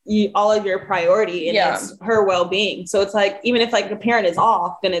is all of your priority and it's her well-being. So it's like, even if like the parent is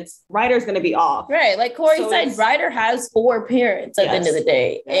off, then it's Ryder's going to be off. Right. Like Corey said, Ryder has 4 parents at the end of the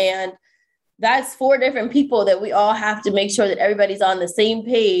day. And that's 4 different people that we all have to make sure that everybody's on the same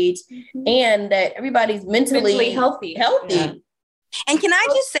page and that everybody's mentally healthy. Yeah. And can I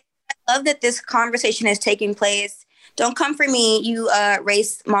just say, I love that this conversation is taking place. Don't come for me, you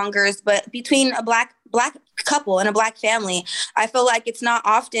race mongers, but between a black couple and a black family, I feel like it's not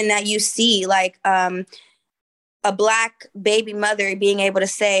often that you see like a black baby mother being able to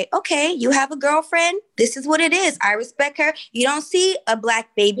say, okay, you have a girlfriend. This is what it is. I respect her. You don't see a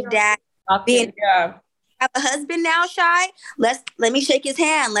black baby dad being have a husband now, Shy. Let me shake his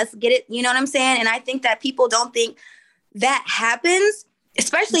hand. Let's get it. You know what I'm saying? And I think that people don't think that happens,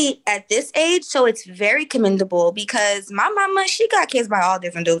 especially at this age. So it's very commendable because my mama, she got kids by all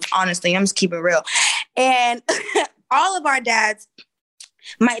different dudes. Honestly, I'm just keeping it real. And all of our dads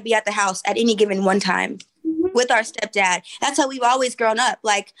might be at the house at any given one time with our stepdad. That's how we've always grown up.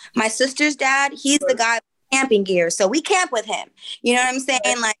 Like my sister's dad, he's the guy with camping gear. So we camp with him. You know what I'm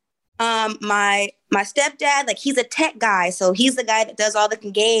saying? Like my stepdad, like he's a tech guy. So he's the guy that does all the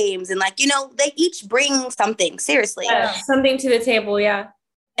games and like, they each bring something, seriously. Yeah, something to the table. Yeah.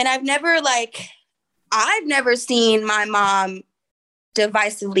 And I've never seen my mom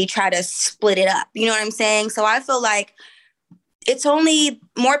divisively try to split it up. You know what I'm saying? So I feel like it's only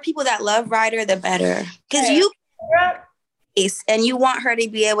more people that love Ryder, the better. Because and you want her to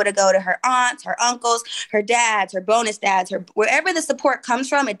be able to go to her aunts, her uncles, her dads, her bonus dads, wherever the support comes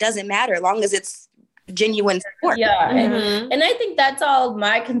from, it doesn't matter as long as it's genuine support. Yeah. And I think that's all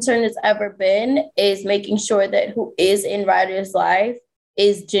my concern has ever been, is making sure that who is in Ryder's life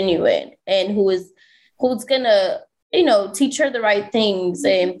is genuine and who who's gonna, teach her the right things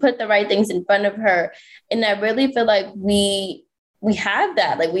and put the right things in front of her. And I really feel like we have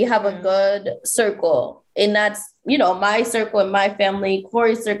that. Like, we have a good circle, and that's, my circle and my family,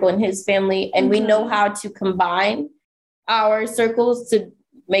 Corey's circle and his family. And we know how to combine our circles to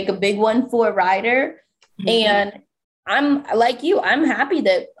make a big one for Ryder. And I'm like you, I'm happy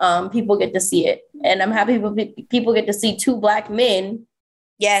that people get to see it. And I'm happy people get to see two Black men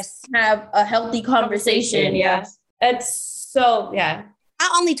have a healthy conversation. Yes. That's so, yeah.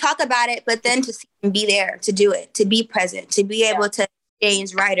 Not only talk about it, but then to see him be there, to do it, to be present, to be able to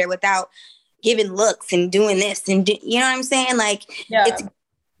change Ryder without giving looks and doing this and you know what I'm saying? Like,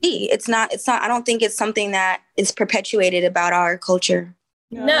 it's not, I don't think it's something that is perpetuated about our culture.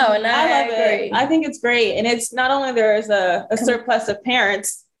 No, and I love it. I think it's great. And it's not only there's a surplus of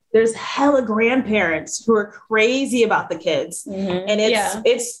parents, there's hella grandparents who are crazy about the kids. And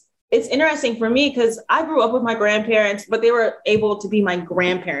it's interesting for me because I grew up with my grandparents, but they were able to be my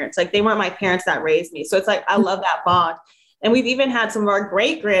grandparents. Like, they weren't my parents that raised me. So it's like, I love that bond. And we've even had some of our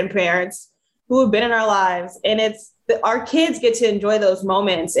great grandparents who have been in our lives, and our kids get to enjoy those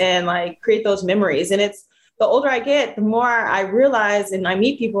moments and like create those memories. And it's, the older I get, the more I realize and I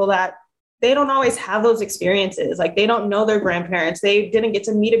meet people that they don't always have those experiences. Like, they don't know their grandparents. They didn't get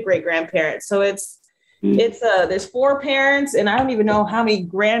to meet a great grandparent. So there's 4 parents, and I don't even know how many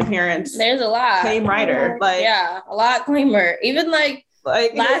grandparents. There's a lot. Claim Ryder. Like, a lot claim her. Even like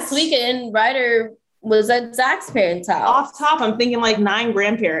last weekend, Ryder was at Zach's parents' house. Off top, I'm thinking like 9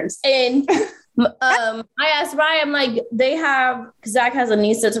 grandparents. And I asked Ryan, I'm like, because Zach has a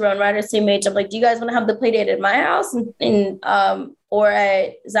niece that's around Ryder's same age. I'm like, do you guys want to have the play date at my house or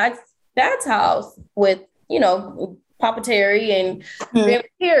at Zach's dad's house with, Papa Terry and Grandma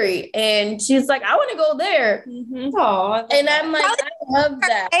Terry? And she's like, I want to go there. And I'm like, I love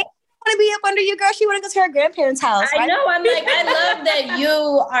that. I want to be up under you, girl. She want to go to her grandparents' house. I know. I'm like, I love that you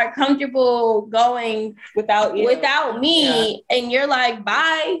are comfortable going without me. And you're like,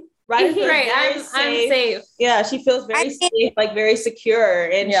 bye. Ryder feels great. I'm safe. Yeah, she feels very safe, like very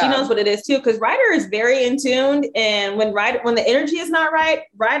secure, and she knows what it is too. Because Ryder is very in tune, and when the energy is not right,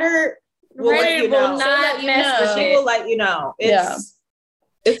 Ryder will let you know. She will let you know. It's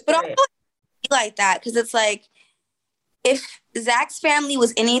but also like that, because it's like, if Zach's family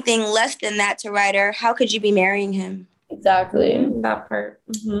was anything less than that to Ryder, how could you be marrying him? Exactly. That part.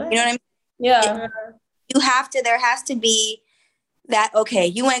 You know what I mean? Yeah. There has to be that,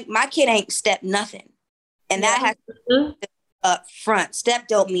 okay, my kid ain't step nothing. And that has to be up front. Step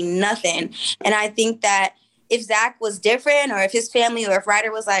don't mean nothing. And I think that if Zach was different, or if his family, or if Ryder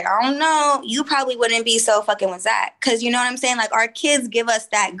was like, I don't know, you probably wouldn't be so fucking with Zach. Because you know what I'm saying? Like, our kids give us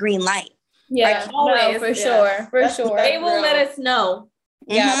that green light. Yeah, like, always. No, for sure. For sure. They will let us know.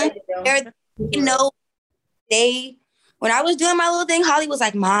 Yeah, they know. When I was doing my little thing, Holly was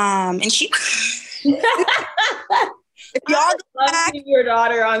like, Mom. And she... If y'all love seeing your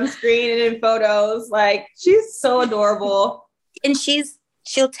daughter on screen and in photos, like, she's so adorable. And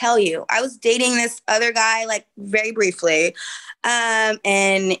she'll tell you. I was dating this other guy, like, very briefly.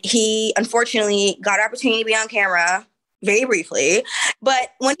 And he unfortunately got an opportunity to be on camera very briefly.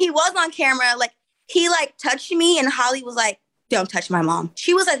 But when he was on camera, like, he like touched me, and Holly was like, don't touch my mom.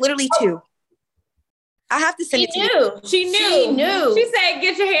 She was like literally 2. I have to send it to you. She knew. She said,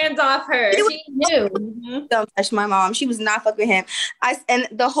 get your hands off her. She knew. Don't touch my mom. She was not fucking with him. And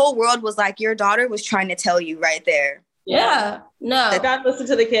the whole world was like, your daughter was trying to tell you right there. Yeah. No. Don't listen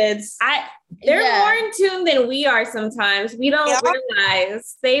to the kids. They're more in tune than we are sometimes. We don't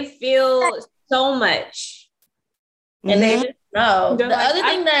realize. They feel so much. And they just know. They're other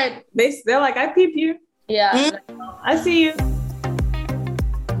thing that... They're like, I peep you. Yeah. I see you.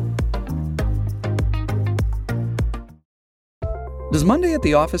 Does Monday at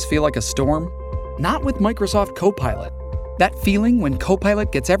the office feel like a storm? Not with Microsoft Copilot. That feeling when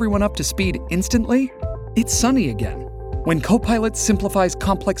Copilot gets everyone up to speed instantly? It's sunny again. When Copilot simplifies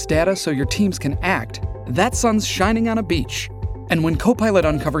complex data so your teams can act, that sun's shining on a beach. And when Copilot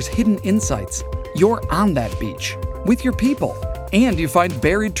uncovers hidden insights, you're on that beach with your people, and you find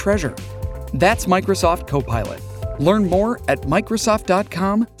buried treasure. That's Microsoft Copilot. Learn more at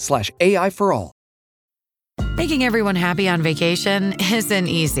Microsoft.com/AI for all. Making everyone happy on vacation isn't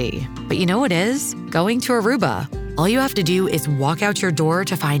easy. But you know what is? Going to Aruba. All you have to do is walk out your door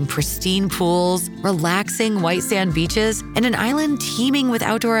to find pristine pools, relaxing white sand beaches, and an island teeming with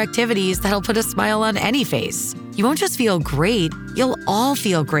outdoor activities that'll put a smile on any face. You won't just feel great, you'll all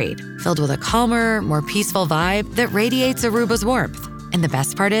feel great, filled with a calmer, more peaceful vibe that radiates Aruba's warmth. And the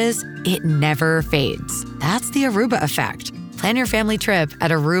best part is, it never fades. That's the Aruba effect. Plan your family trip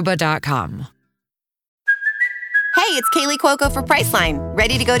at Aruba.com. Hey, it's Kaylee Cuoco for Priceline.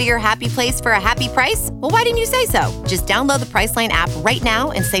 Ready to go to your happy place for a happy price? Well, why didn't you say so? Just download the Priceline app right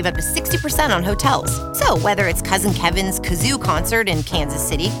now and save up to 60% on hotels. So whether it's Cousin Kevin's Kazoo Concert in Kansas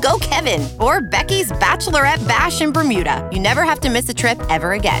City, go Kevin, or Becky's Bachelorette Bash in Bermuda, you never have to miss a trip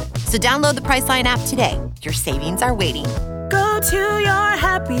ever again. So download the Priceline app today. Your savings are waiting. Go to your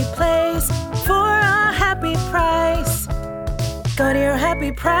happy place for a happy price. Go to your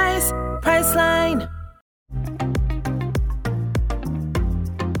happy price, Priceline.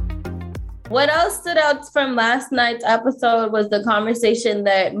 What else stood out from last night's episode was the conversation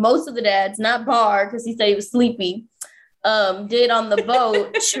that most of the dads, not Bar, because he said he was sleepy, did on the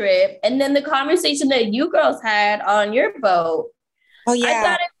boat trip. And then the conversation that you girls had on your boat. Oh, yeah. I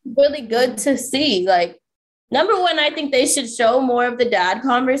thought it was really good to see. Like, number one, I think they should show more of the dad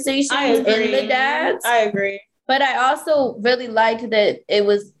conversations in the dads. I agree. But I also really liked that it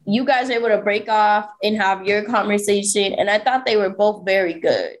was you guys were able to break off and have your conversation. And I thought they were both very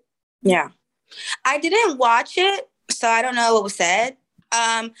good. Yeah. I didn't watch it, so I don't know what was said.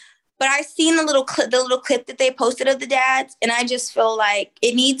 But I seen the little clip that they posted of the dads, and I just feel like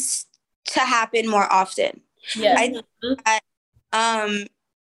it needs to happen more often. Yeah. I think that,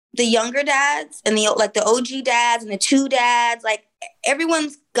 the younger dads and the OG dads and the two dads, like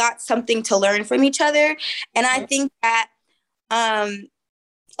everyone's got something to learn from each other. And I think that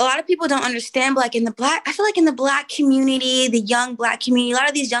a lot of people don't understand, but I feel like in the Black community, the young Black community, a lot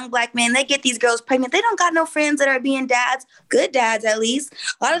of these young Black men, they get these girls pregnant. They don't got no friends that are being dads, good dads at least.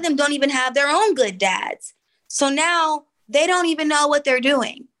 A lot of them don't even have their own good dads. So now they don't even know what they're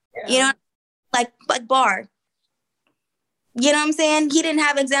doing. Yeah. You know, like Bar. You know what I'm saying? He didn't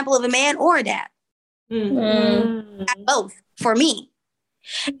have an example of a man or a dad. Mm-hmm. Both for me.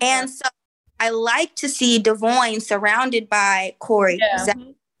 And so I like to see Devoyne surrounded by Corey, Zach,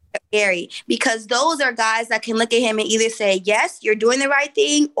 Gary, because those are guys that can look at him and either say, yes, you're doing the right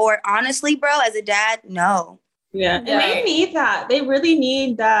thing, or honestly, bro, as a dad, no. Yeah. And they need that. They really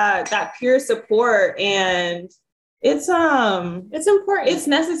need that peer support. And it's important. It's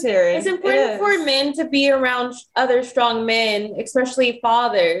necessary. It's important for men to be around other strong men, especially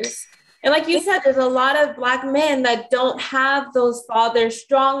fathers. And like you said, there's a lot of Black men that don't have those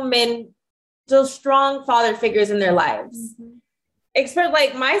strong men, those strong father figures in their lives. Mm-hmm. Except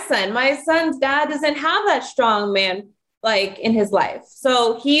like my son's dad doesn't have that strong man like in his life.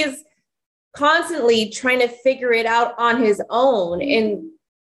 So he's constantly trying to figure it out on his own. And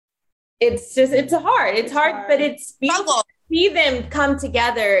it's hard, but it's beautiful to see them come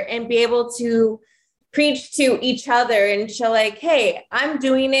together and be able to preach to each other and show like, hey, I'm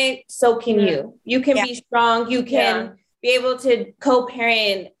doing it. So can you. You can be strong. You can be able to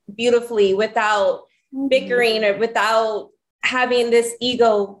co-parent beautifully without bickering or without having this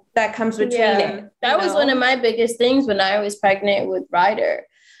ego that comes between it. That was one of my biggest things when I was pregnant with Ryder.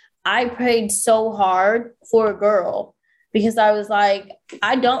 I prayed so hard for a girl because I was like,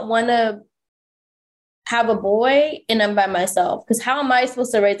 I don't want to have a boy and I'm by myself. Because how am I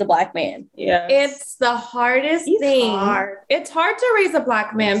supposed to raise a Black man? Yeah, it's the hardest thing. It's hard to raise a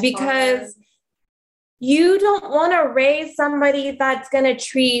Black man because you don't want to raise somebody that's going to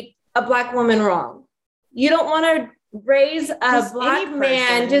treat a Black woman wrong. You don't want to raise a Black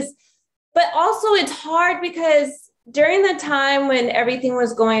man but also it's hard because during the time when everything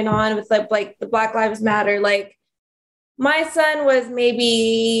was going on with like the Black Lives Matter, like my son was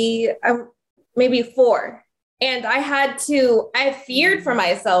maybe 4. And I feared for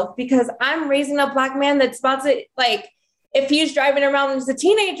myself because I'm raising a Black man that's about to, like, if he's driving around as a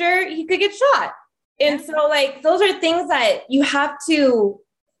teenager, he could get shot. And so like, those are things that you have to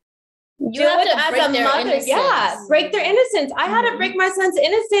break their innocence. I had to break my son's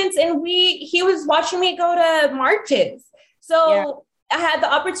innocence, and he was watching me go to marches. So I had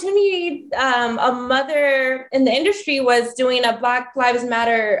the opportunity. A mother in the industry was doing a Black Lives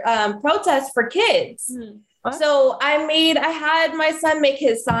Matter protest for kids. So I had my son make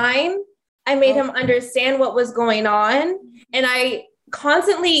his sign. I made him understand what was going on, and I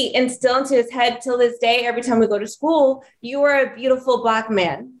constantly instill into his head till this day, every time we go to school, you are a beautiful Black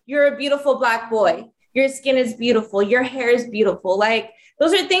man. You're a beautiful Black boy. Your skin is beautiful. Your hair is beautiful. Like,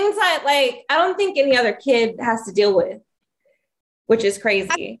 those are things that, like, I don't think any other kid has to deal with, which is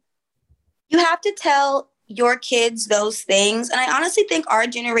crazy. You have to tell your kids those things. And I honestly think our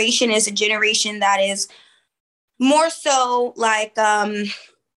generation is a generation that is more so like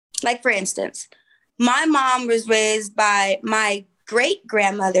for instance, my mom was raised by my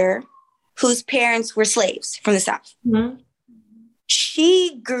great-grandmother whose parents were slaves from the South. Mm-hmm.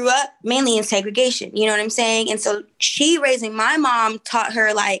 She grew up mainly in segregation, you know what I'm saying? And so she raising my mom taught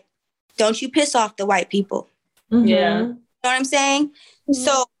her, like, don't you piss off the white people. Mm-hmm. You know what I'm saying? Mm-hmm.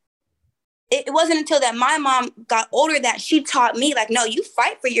 So it wasn't until that my mom got older that she taught me, like, no, you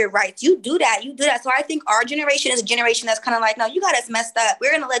fight for your rights. You do that. So I think our generation is a generation that's kind of like, no, you got us messed up.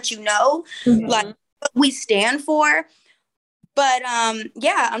 We're going to let you know, like, what we stand for. But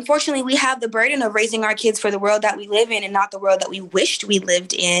unfortunately, we have the burden of raising our kids for the world that we live in and not the world that we wished we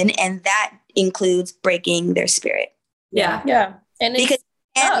lived in. And that includes breaking their spirit. Yeah. Yeah. And because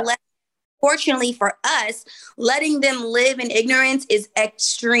fortunately for us, letting them live in ignorance is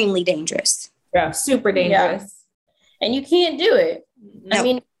extremely dangerous. Yeah, super dangerous. Yeah. And you can't do it. No. I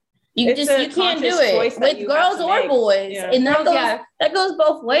mean, you can't do it with girls or boys. Yeah. And that goes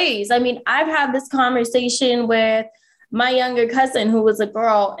both ways. I mean, I've had this conversation with my younger cousin who was a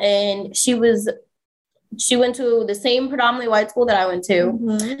girl, and she went to the same predominantly white school that I went to.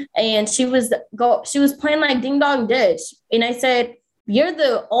 Mm-hmm. And she was playing like Ding Dong Ditch. And I said, you're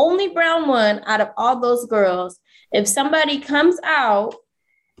the only brown one out of all those girls. If somebody comes out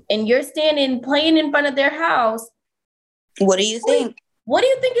and you're standing playing in front of their house, what do you think? What do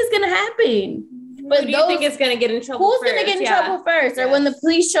you think is going to happen? But who do you think is going to get in trouble Who's going to get in trouble first? Or when the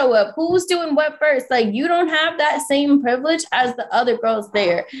police show up, who's doing what first? Like, you don't have that same privilege as the other girls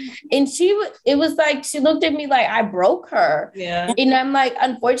there. And it was like, she looked at me like I broke her. Yeah. And I'm like,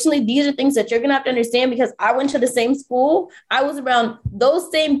 unfortunately, these are things that you're going to have to understand, because I went to the same school. I was around those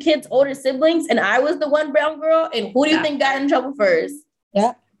same kids' older siblings, and I was the one brown girl. And who do you think got in trouble first?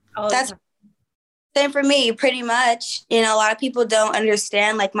 Yeah. That's same for me, pretty much. You know, a lot of people don't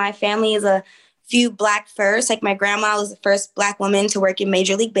understand, like, my family is a few Black first. Like, my grandma was the first Black woman to work in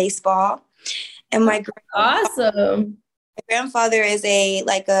Major League Baseball. And my grandfather is a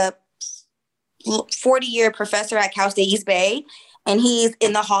 40-year professor at Cal State East Bay. And he's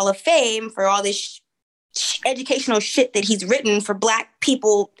in the Hall of Fame for all this educational shit that he's written for Black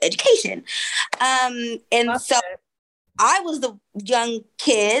people education. So I was the young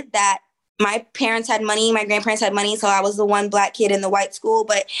kid that my parents had money, my grandparents had money, so I was the one Black kid in the white school.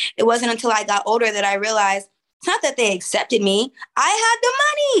 But it wasn't until I got older that I realized it's not that they accepted me. I had the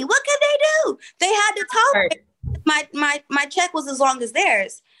money. What could they do? They had to tolerate. My check was as long as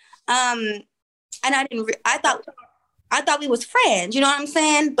theirs. And I thought we was friends. You know what I'm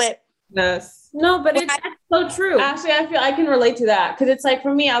saying? But yes. No, but it's so true. Actually, I feel I can relate to that, because it's like,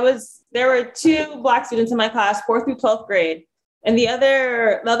 for me, there were 2 Black students in my class, 4th through 12th grade. And the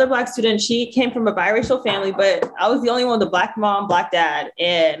other Black student, she came from a biracial family, but I was the only one with a Black mom, Black dad.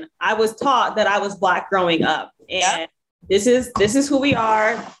 And I was taught that I was Black growing up. And this is who we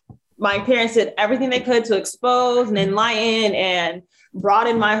are. My parents did everything they could to expose and enlighten and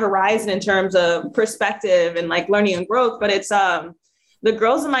broaden my horizon in terms of perspective and like learning and growth. But it's the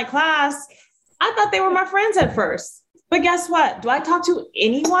girls in my class, I thought they were my friends at first. But guess what? Do I talk to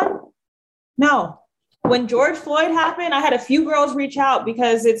anyone? No. When George Floyd happened, I had a few girls reach out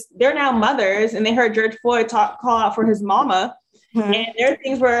because they're now mothers, and they heard George Floyd call out for his mama. Mm-hmm. And there are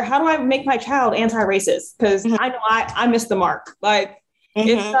things where, how do I make my child anti-racist? Because I know I missed the mark. Like,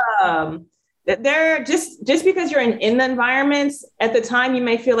 it's they're just because you're in the environments at the time, you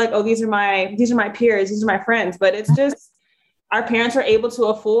may feel like, oh, these are my peers, these are my friends. But it's just our parents are able to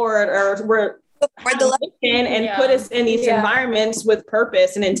afford or and put us in these environments with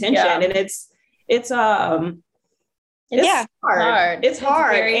purpose and intention. And it's hard. It's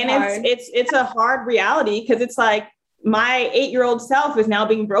hard. And hard. It's a hard reality, because it's like my 8-year-old self is now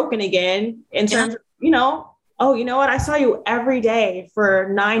being broken again in terms of, you know what? I saw you every day for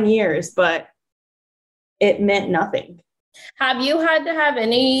 9 years, but it meant nothing. Have you had to have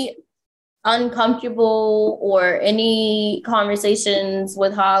any uncomfortable or any conversations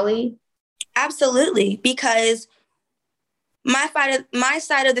with Holly? Absolutely. Because my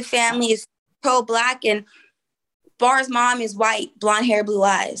side of the family is pro-Black, and Bar's mom is white, blonde hair, blue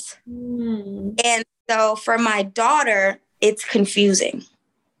eyes. And so for my daughter, it's confusing,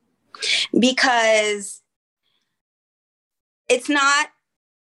 because it's not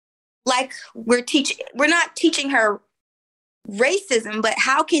like we're not teaching her racism, but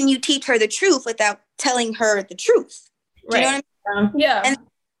how can you teach her the truth without telling her the truth? Do you know what I mean? Yeah. And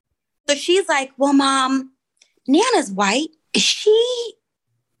so she's like, well, Mom, Nana's white. Is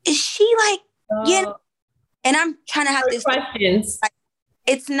she like, and I'm trying to have this questions.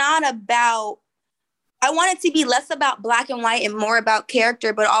 It's not about, I want it to be less about black and white and more about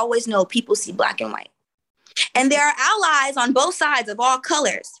character, but always know people see black and white. And there are allies on both sides of all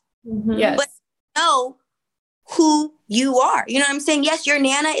colors. Mm-hmm. Yes. But know who you are. You know what I'm saying? Yes, your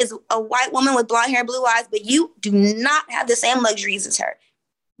Nana is a white woman with blonde hair, blue eyes, but you do not have the same luxuries as her.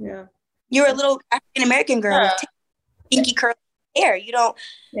 Yeah. You're a little African-American girl with pinky curly hair. You don't,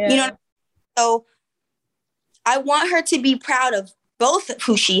 you know. So I want her to be proud of both of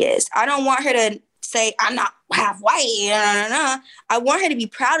who she is. I don't want her to say, I'm not half white. I want her to be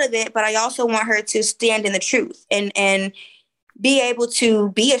proud of it, but I also want her to stand in the truth and be able to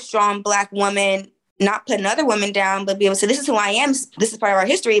be a strong Black woman, not put another woman down, but be able to say, this is who I am. This is part of our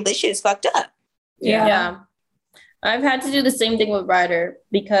history, but shit is fucked up. Yeah. I've had to do the same thing with Ryder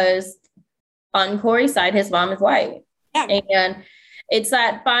because on Corey's side, his mom is white. Yeah. And it's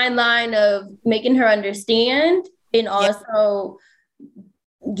that fine line of making her understand and also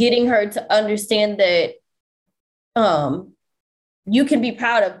getting her to understand that you can be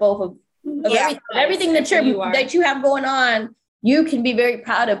proud of both of everything that you have going on. You can be very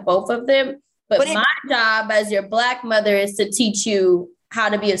proud of both of them. But my job as your Black mother is to teach you how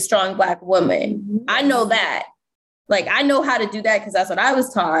to be a strong Black woman. I know that. Like, I know how to do that because that's what I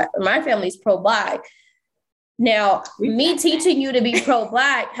was taught. My family's pro-Black. Now, me teaching you to be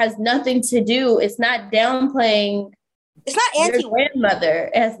pro-Black has nothing to do. It's not downplaying. It's not anti your grandmother.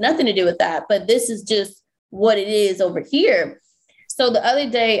 It has nothing to do with that. But this is just what it is over here. So the other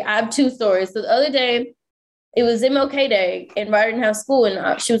day, I have two stories. So the other day, it was MLK Day and Ryder didn't have school.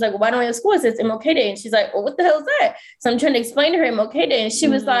 And she was like, well, why don't we have school? It says MLK Day. And she's like, well, what the hell is that? So I'm trying to explain to her MLK Day. And she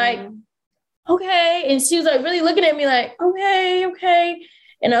was like, okay. And she was like really looking at me like, okay.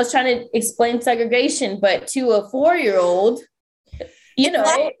 And I was trying to explain segregation, but to a 4-year-old, you know,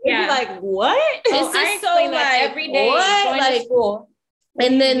 like, what? It's just so like every day going to school.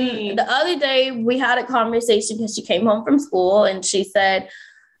 And then the other day we had a conversation because she came home from school and she said,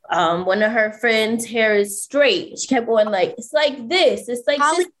 one of her friends' hair is straight. She kept going like, it's like this. It's like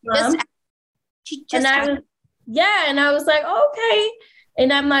this, Mom. And I was like, okay.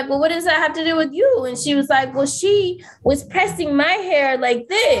 And I'm like, well, what does that have to do with you? And she was like, well, she was pressing my hair like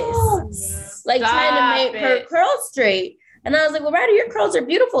this, like trying to make her curls straight. And I was like, well, Ryder, your curls are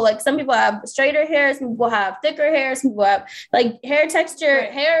beautiful. Like some people have straighter hair, some people have thicker hair, some people have like hair texture,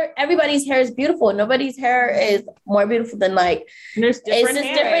 hair. Everybody's hair is beautiful. Nobody's hair is more beautiful than like, it's just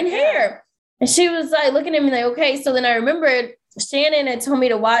different hair. And she was like looking at me like, okay. So then I remembered Shannon had told me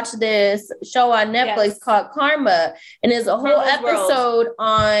to watch this show on Netflix called Karma. And there's a whole episode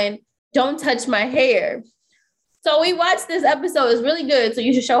on Don't Touch My Hair. So we watched this episode. It's really good. So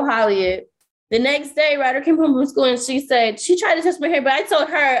you should show Holly it. The next day, Ryder came home from school and she said, she tried to touch my hair, but I told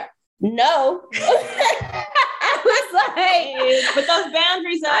her, no. I was like, but those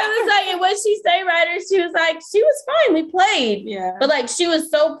boundaries. I was like, and what she say, Ryder? She was like, she was fine. We played. Yeah. But like, she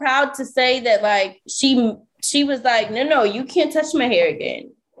was so proud to say that like, she was like, no, you can't touch my hair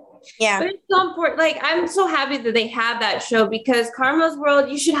again. Yeah. But it's so important. Like, I'm so happy that they have that show because Karma's World,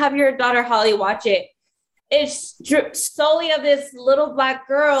 you should have your daughter Holly watch it. It's solely of this little Black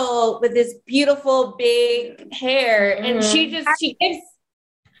girl with this beautiful big hair. And she gives,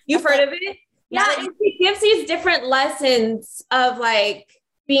 you've heard of it? Yeah. And she gives these different lessons of like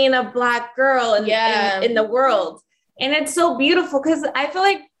being a Black girl in the world. And it's so beautiful because I feel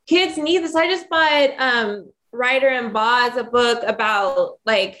like kids need this. I just bought Ryder and Boz a book about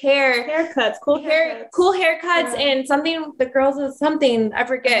like haircuts, cool haircuts, and something the girls is something I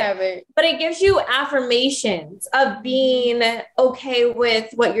forget. But it gives you affirmations of being okay with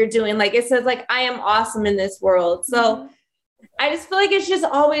what you're doing. Like it says, like I am awesome in this world. So I just feel like it's just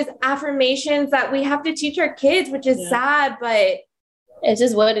always affirmations that we have to teach our kids, which is sad, but it's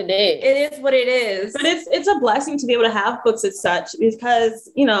just what it is. It is what it is. But it's a blessing to be able to have books as such because,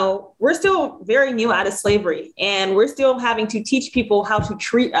 you know, we're still very new out of slavery and we're still having to teach people how to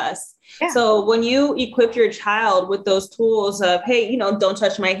treat us. Yeah. So when you equip your child with those tools of, hey, you know, don't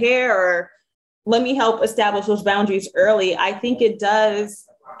touch my hair or let me help establish those boundaries early, I think it does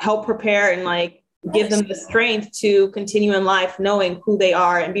help prepare and like give them the strength to continue in life knowing who they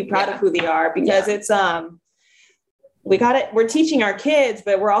are and be proud of who they are because it's we're teaching our kids,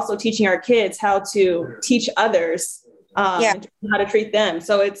 but we're also teaching our kids how to teach others, how to treat them.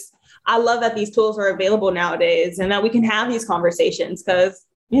 So I love that these tools are available nowadays and that we can have these conversations because,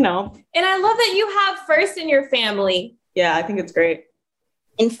 you know. And I love that you have first in your family. Yeah, I think it's great.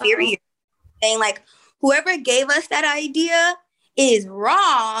 Inferior. Saying like, whoever gave us that idea is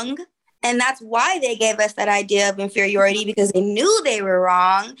wrong. And that's why they gave us that idea of inferiority because they knew they were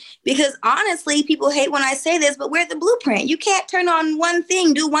wrong. Because honestly, people hate when I say this, but we're the blueprint. You can't turn on one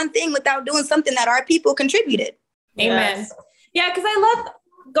thing, do one thing without doing something that our people contributed. Amen. Yes. Yeah, because I love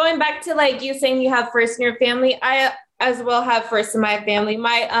going back to like you saying you have first in your family. I as well have first in my family.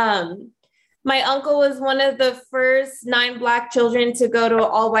 My uncle was one of the first 9 Black children to go to an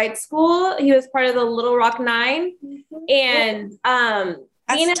all-white school. He was part of the Little Rock 9. And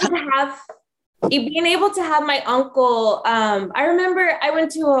being able to have being able to have my uncle, I remember I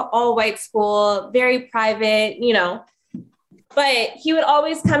went to an all-white school, very private, you know, but he would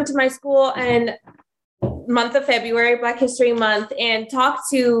always come to my school and month of February, Black History Month, and talk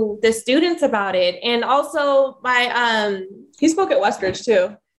to the students about it. And also he spoke at Westridge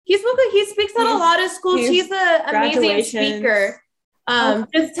too. He speaks at a lot of schools. He's an amazing speaker.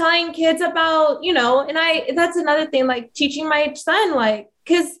 Just telling kids about, you know, and that's another thing, like teaching my son, like,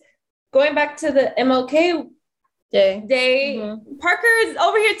 because going back to the MLK Day, Parker's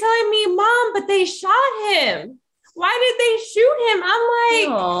over here telling me, Mom, but they shot him. Why did they shoot him? I'm like,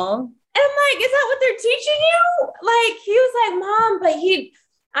 and I'm like, is that what they're teaching you? Like, he was like, Mom, but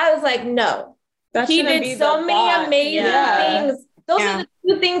I was like, no. He did so many amazing things. Those are the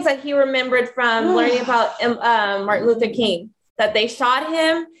two things that he remembered from learning about Martin Luther King, that they shot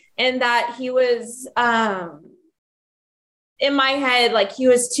him and that he was, in my head, like he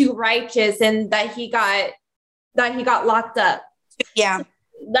was too righteous and that he got locked up. Yeah.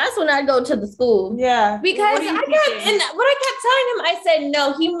 That's when I go to the school. Yeah. Because what I kept telling him, I said,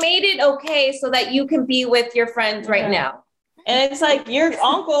 no, he made it okay so that you can be with your friends right now. And it's like your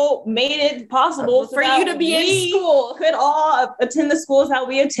uncle made it possible for you to be in school. Could all attend the schools that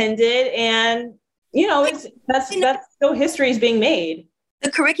we attended. And, you know, that's still history is being made.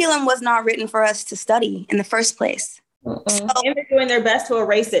 The curriculum was not written for us to study in the first place. So, and they're doing their best to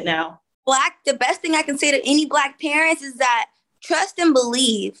erase it now. The best thing I can say to any Black parents is that trust and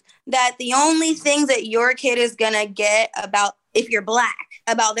believe that the only thing that your kid is going to get about, if you're Black,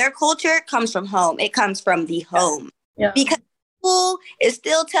 about their culture comes from home. It comes from the home. Yeah. Because school is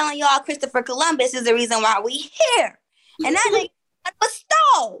still telling y'all Christopher Columbus is the reason why we here. And that ain't a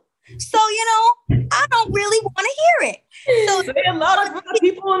stole. So, you know, I don't really want to hear it. So say a lot of the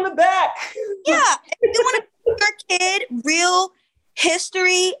people in the back. Yeah. If you want to teach your kid real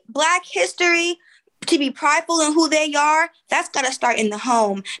history, Black history, to be prideful in who they are, that's got to start in the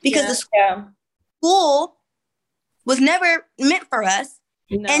home, because the school was never meant for us.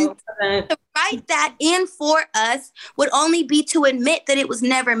 No, and to write that in for us would only be to admit that it was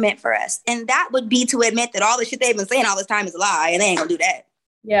never meant for us. And that would be to admit that all the shit they've been saying all this time is a lie, and they ain't gonna do that.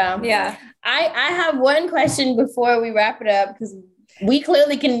 Yeah. Yeah. I have one question before we wrap it up, because we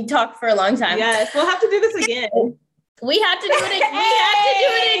clearly can talk for a long time. Yes, we'll have to do this again. We have to do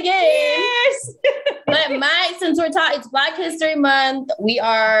it again. Yes. But since we're talking, it's Black History Month. We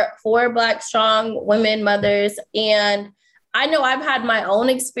are 4 Black strong women, mothers. And I know I've had my own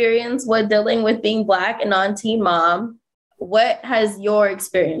experience with dealing with being Black and on-teen mom. What has your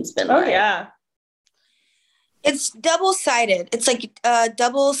experience been like? Oh, yeah. It's double-sided. It's like a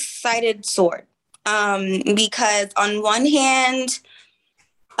double-sided sword. Because on one hand,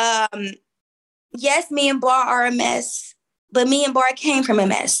 yes, me and Bar are a mess, but me and Bar came from a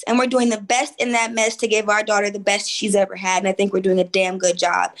mess, and we're doing the best in that mess to give our daughter the best she's ever had. And I think we're doing a damn good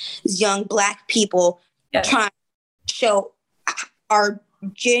job as young Black people trying to show our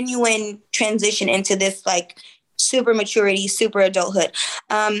genuine transition into this like super maturity, super adulthood.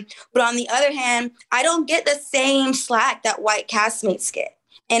 But on the other hand, I don't get the same slack that white castmates get.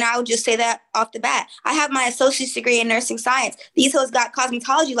 And I would just say that off the bat. I have my associate's degree in nursing science. These hoes got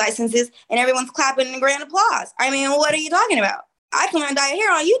cosmetology licenses and everyone's clapping in grand applause. I mean, what are you talking about? I can learn dye hair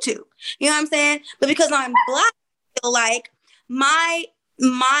on YouTube. You know what I'm saying? But because I'm Black, I feel like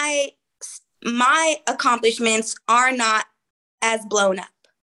my accomplishments are not as blown up.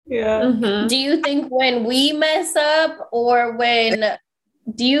 Yeah. Mm-hmm. Do you think when we mess up, or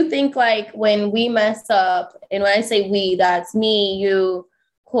do you think like when we mess up, and when I say we, that's me, you,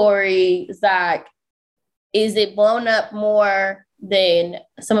 Corey, Zach, is it blown up more than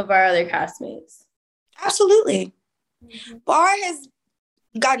some of our other castmates? Absolutely. Mm-hmm. Bar has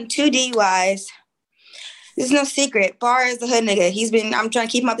gotten 2 DUIs. There's no secret. Bar is a hood nigga. I'm trying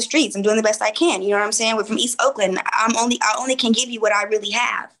to keep him out the streets. I'm doing the best I can. You know what I'm saying? We're from East Oakland. I only can give you what I really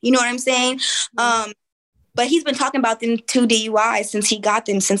have. You know what I'm saying? Mm-hmm. But he's been talking about them 2 DUIs since he got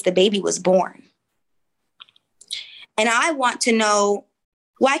them, since the baby was born. And I want to know,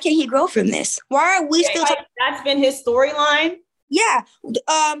 why can't he grow from this? Why are we still... That's been his storyline? Yeah.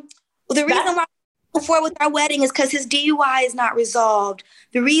 The reason why before with our wedding is because his DUI is not resolved.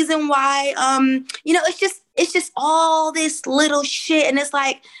 The reason why, it's just all this little shit. And it's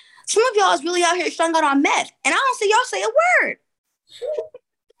like, some of y'all is really out here strung out on meth. And I don't see y'all say a word.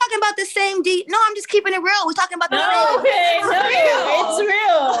 Talking about the same No, I'm just keeping it real. We're talking about the same. Okay,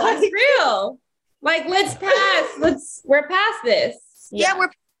 it's real. Like, we're past this. Yeah, we're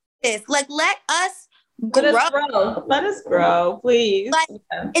past this. Like, let us grow. Let us grow, please. Like,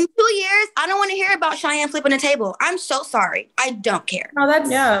 in 2 years, I don't want to hear about Cheyenne flipping a table. I'm so sorry. I don't care. No, that's...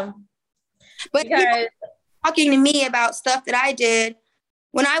 Yeah. But people talking to me about stuff that I did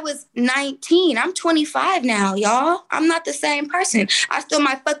when I was 19. I'm 25 now, y'all. I'm not the same person. I still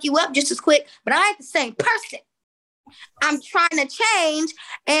might fuck you up just as quick, but I ain't the same person. I'm trying to change,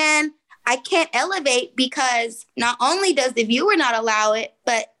 and I can't elevate because not only does the viewer not allow it,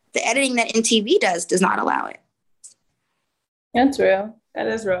 but the editing that MTV does not allow it. That's real. That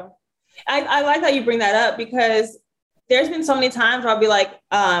is real. I like that you bring that up because there's been so many times where I'll be like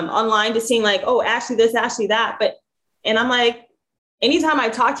online just seeing like, oh, Ashley this, Ashley that. And I'm like, anytime I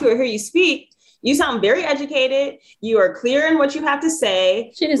talk to you or hear you speak, you sound very educated. You are clear in what you have to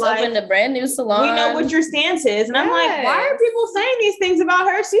say. She just opened a brand new salon. We know what your stance is. And I'm like, why are people saying these things about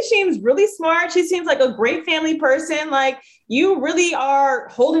her? She seems really smart. She seems like a great family person. Like, you really are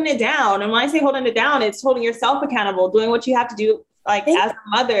holding it down. And when I say holding it down, it's holding yourself accountable, doing what you have to do, like as a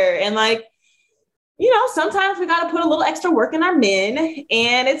mother. And like, you know, sometimes we got to put a little extra work in our men.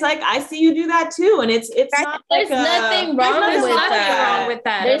 And it's like, I see you do that too. And it's not there's like nothing wrong with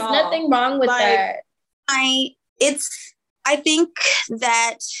that. There's nothing wrong with that. I think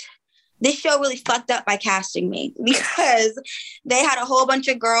that this show really fucked up by casting me because they had a whole bunch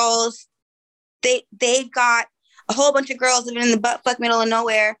of girls. They got a whole bunch of girls living in the butt-fuck middle of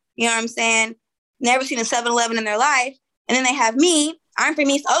nowhere. You know what I'm saying? Never seen a 7-Eleven in their life. And then they have me. I'm from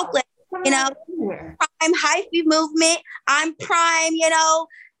East Oakland. You know, prime hyphy movement. I'm prime, you know,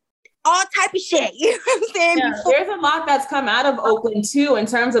 all type of shit. You know what I'm saying? Yeah, there's a lot that's come out of Oakland too in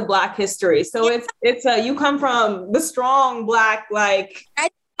terms of Black history. So it's you come from the strong Black, like I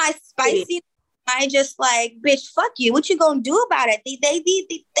spicy. I just like, bitch, fuck you. What you gonna do about it? They hate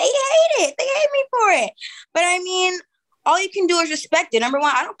it. They hate me for it. But I mean, all you can do is respect it. Number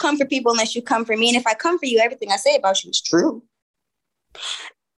one, I don't come for people unless you come for me. And if I come for you, everything I say about you is true.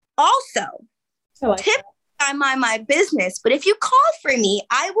 Also, tip, I mind my business, but if you call for me,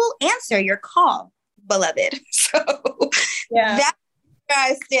 I will answer your call, beloved. So that's where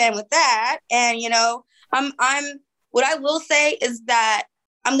I stand with that. And, you know, what I will say is that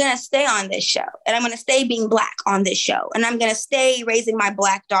I'm going to stay on this show, and I'm going to stay being Black on this show, and I'm going to stay raising my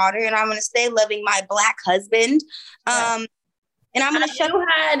Black daughter, and I'm going to stay loving my Black husband. And I'm going to show. Have you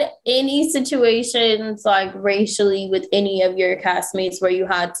had any situations like racially with any of your castmates where you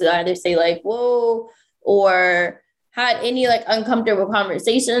had to either say like, whoa, or had any like uncomfortable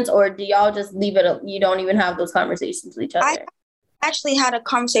conversations, or do y'all just leave it? You don't even have those conversations with each other? I actually had a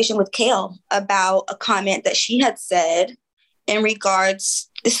conversation with Kale about a comment that she had said in regards,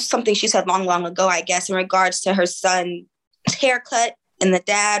 this is something she said long, long ago, I guess, in regards to her son's haircut and the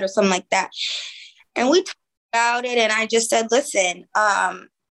dad or something like that. And we talked about it, and I just said, listen,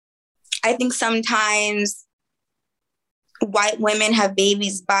 I think sometimes white women have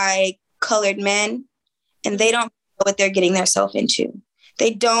babies by colored men, and they don't know what they're getting themselves into.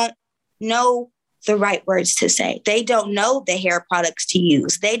 They don't know the right words to say. They don't know the hair products to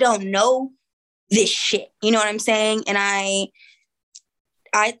use. They don't know this shit. You know what I'm saying? And I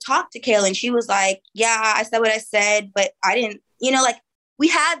talked to Kayla, and she was like, yeah, I said what I said, but I didn't, you know, like we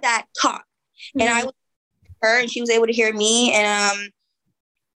had that talk. And I was her, and she was able to hear me. And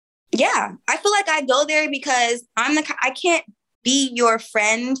yeah, I feel like I go there because I can't be your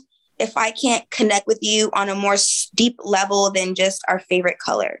friend if I can't connect with you on a more deep level than just our favorite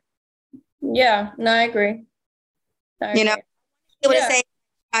color. Yeah, no, I agree. You know, I would say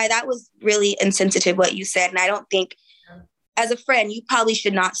that was really insensitive what you said. And I don't think as a friend, you probably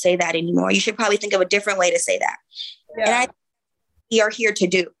should not say that anymore. You should probably think of a different way to say that. Yeah. And I think we are here to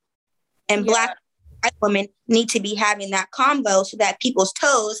do. And Black women need to be having that combo so that people's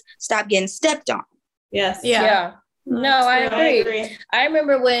toes stop getting stepped on. Yes. Yeah. No, I agree. I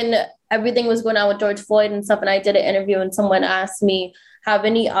remember when everything was going on with George Floyd and stuff, and I did an interview, and someone asked me, have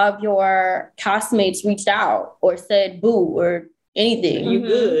any of your castmates reached out or said boo or anything? You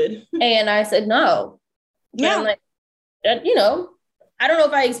good? And I said no. Yeah. I'm like, you know, I don't know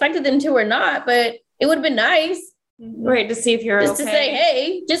if I expected them to or not, but it would have been nice. Right, to see if you're just okay. To say,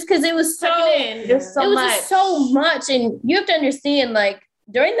 hey, just because it was just so much. And you have to understand, like,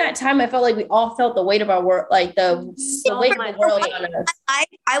 during that time, I felt like we all felt the weight of our work, like the weight of the world on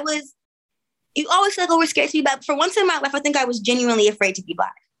us. You always feel like, oh, we're scared to be Black. For once in my life, I think I was genuinely afraid to be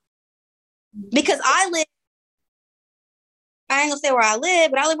Black. Because I ain't gonna say where I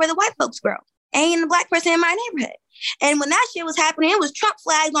live, but I live where the white folks grow. Ain't a Black person in my neighborhood. And when that shit was happening, it was Trump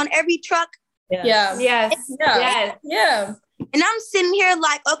flags on every truck. Yes. And I'm sitting here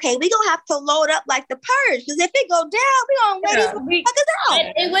like, okay, we gonna have to load up like the purge, because if it go down, we gonna let these motherfuckers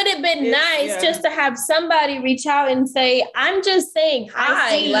out. It would have been nice just to have somebody reach out and say, I'm just saying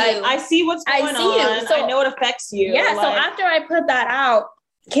hi. I see what's going on. So, I know it affects you. Yeah. So after I put that out,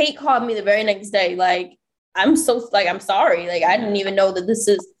 Kate called me the very next day. Like, I'm sorry. Like, I didn't even know that this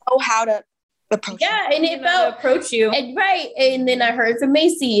is how to approach. Yeah, and it felt approach you. And, right. And then I heard from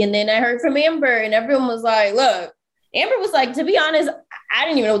Macy, and then I heard from Amber, and everyone was like, look, Amber was like, to be honest, I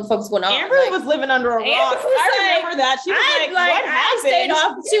didn't even know what the fuck was going on. Amber was living under a rock. I remember that. She was like, what happened? I stayed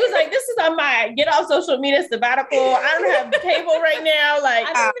off. She was like, this is on my get off social media sabbatical. I don't have cable right now. Like,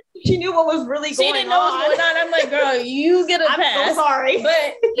 she knew what was really going on. She didn't know what was going on. I'm like, girl, you get a pass. I'm so sorry.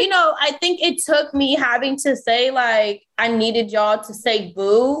 But, I think it took me having to say, like, I needed y'all to say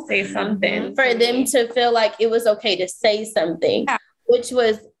boo. Say something. For them to feel like it was okay to say something,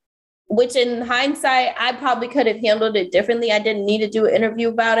 which in hindsight, I probably could have handled it differently. I didn't need to do an interview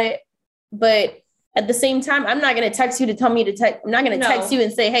about it. But at the same time, I'm not going to text you to tell me to text. I'm not going to text you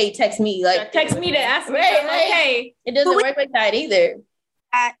and say, hey, text me. Like, text me to ask me. Right, okay. It doesn't work like that either.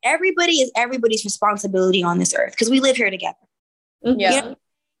 Everybody is everybody's responsibility on this earth because we live here together. Yeah. You know,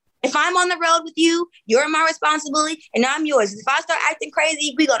 if I'm on the road with you, you're my responsibility and I'm yours. If I start acting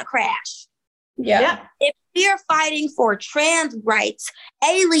crazy, we're going to crash. Yeah. If we are fighting for trans rights,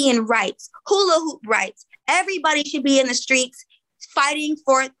 alien rights, hula hoop rights, everybody should be in the streets fighting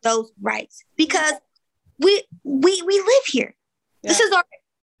for those rights because we live here. Yeah. This is our.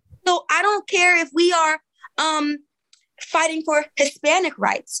 So I don't care if we are fighting for Hispanic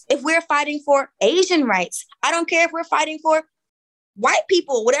rights, if we're fighting for Asian rights. I don't care if we're fighting for white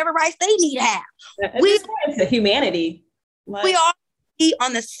people, whatever rights they need to have. It's a humanity. We all be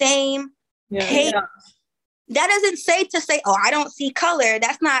on the same page. Yeah. That doesn't say, oh, I don't see color.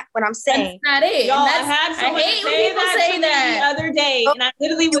 That's not what I'm saying. That's not it. Y'all, I had someone say that the other day, and I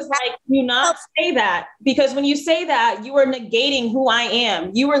literally was like, do not say that. Because when you say that, you are negating who I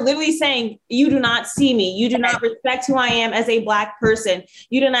am. You are literally saying, you do not see me. You do not respect who I am as a Black person.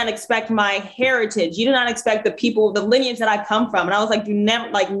 You do not expect my heritage. You do not expect the people, the lineage that I come from. And I was like,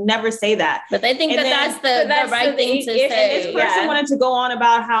 never say that. But they think that's the right thing to say. And this person wanted to go on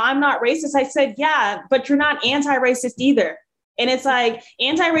about how I'm not racist. I said, yeah, but you're not anti-racist either. And it's like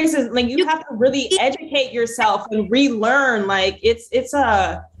anti-racist, like you have to really educate yourself and relearn. Like it's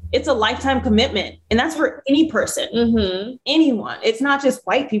a lifetime commitment. And that's for any person, anyone. It's not just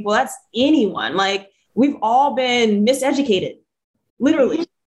white people. That's anyone. Like we've all been miseducated, literally.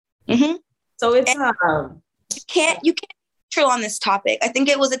 So it's, you can't true on this topic. I think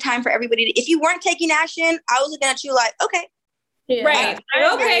it was a time for everybody if you weren't taking action, I was looking at you like, okay. Yeah. Right.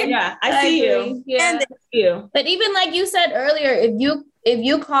 Okay. Yeah. I see you. Yeah. But even like you said earlier, if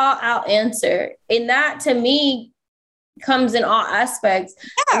you call out, answer, and that to me comes in all aspects.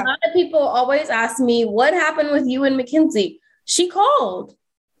 Yeah. A lot of people always ask me, what happened with you and Mackenzie? She called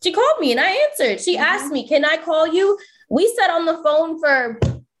me and I answered. She asked me, can I call you? We sat on the phone for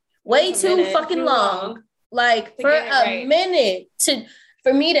way too fucking long. Like for a minute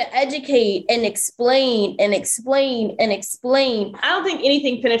for me to educate and explain and explain and explain. I don't think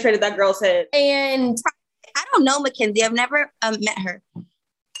anything penetrated that girl's head. And I don't know Mackenzie. I've never met her.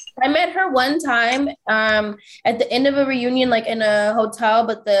 I met her one time at the end of a reunion, like in a hotel,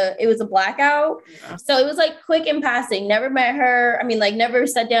 but it was a blackout. Yeah. So it was like quick in passing. Never met her. I mean, like never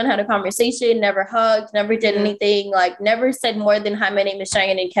sat down, had a conversation, never hugged, never did anything, like never said more than, hi, my name is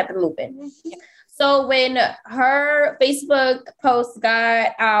Cheyenne, and kept it moving. Yeah. So when her Facebook post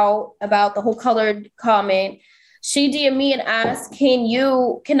got out about the whole colored comment, she DM'd me and asked,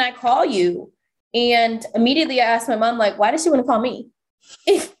 can I call you? And immediately I asked my mom, like, why does she want to call me?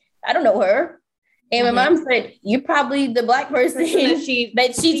 I don't know her. And my mom said, you're probably the Black person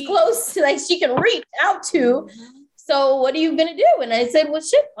that she's close to, like she can reach out to. So what are you going to do? And I said, well,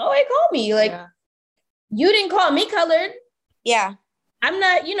 shit, call me. Like, you didn't call me colored. Yeah. I'm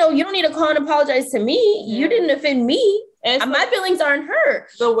not, you don't need to call and apologize to me. Yeah. You didn't offend me. And my feelings aren't hurt.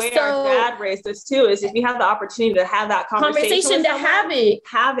 The way our dad raised us too is if you have the opportunity to have that conversation to have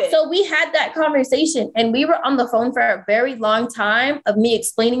it. So we had that conversation and we were on the phone for a very long time of me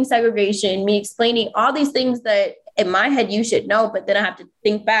explaining segregation, me explaining all these things that in my head you should know, but then I have to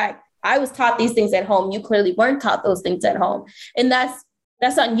think back. I was taught these things at home. You clearly weren't taught those things at home. And that's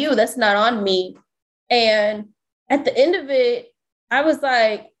on you. That's not on me. And at the end of it, I was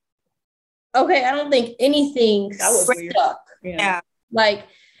like, okay, I don't think anything stuck. Yeah. Like,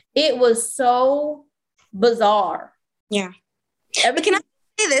 it was so bizarre. Yeah. But can I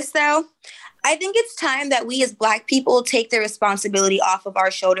say this, though? I think it's time that we as Black people take the responsibility off of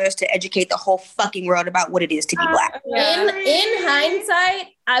our shoulders to educate the whole fucking world about what it is to be Black. In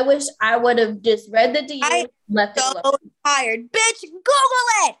hindsight, I wish I would have just read the DM, left it alone. Tired. Bitch, Google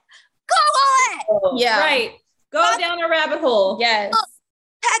it! Google it! Yeah. Right. Go down a rabbit hole. Yes.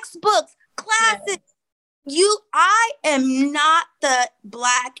 Textbooks, classes. I am not the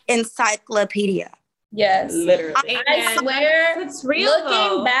Black Encyclopedia. Yes. Literally. I swear, it's real.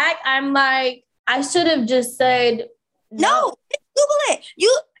 Looking back, I'm like, I should have just said no. Google it.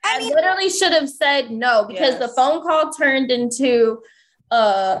 I literally should have said no, because the phone call turned into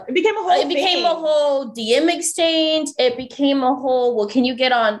it became a whole DM exchange. It became a whole, well, can you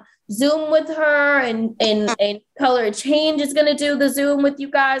get on Zoom with her, and Color Change is gonna do the Zoom with you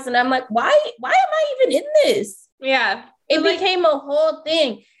guys. And I'm like, why am I even in this? Yeah. It became a whole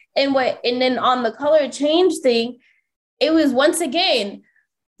thing. And then on the Color Change thing, it was once again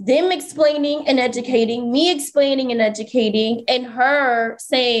them explaining and educating, me explaining and educating, and her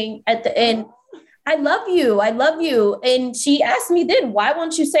saying at the end, I love you. And she asked me then, why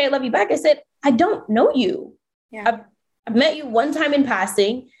won't you say I love you back? I said, I don't know you. Yeah. I've met you one time in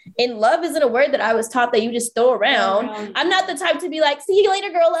passing, and love isn't a word that I was taught that you just throw around. I'm not the type to be like, see you later,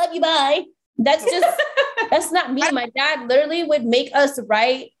 girl, love you, bye. That's not me. My dad literally would make us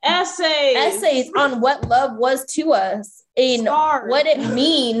write essays on what love was to us, and what it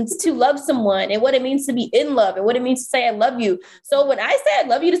means to love someone, and what it means to be in love, and what it means to say I love you. So when I say I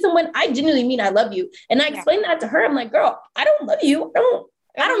love you to someone, I genuinely mean I love you. And I explained that to her. I'm like, girl, I don't love you.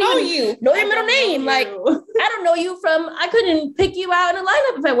 I don't know you. Know your middle name. Like, I don't know you from, I couldn't pick you out in a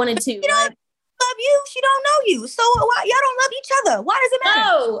lineup if I wanted to. You don't love you. She don't know you. So why y'all don't love each other? Why does it matter?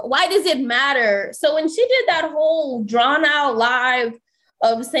 No, why does it matter? So when she did that whole drawn out live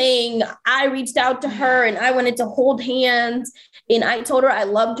of saying I reached out to her and I wanted to hold hands and I told her I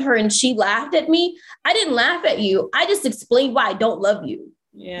loved her and she laughed at me, I didn't laugh at you. I just explained why I don't love you.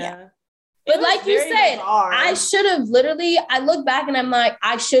 Yeah. But like you said, bizarre. I should have literally, I look back and I'm like,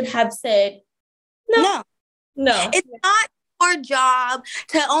 I should have said, no. It's not your job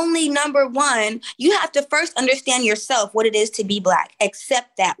to only, number one, you have to first understand yourself, what it is to be Black.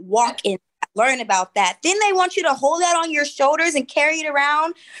 Accept that, walk in, learn about that. Then they want you to hold that on your shoulders and carry it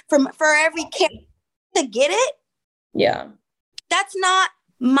around for every kid to get it. Yeah. That's not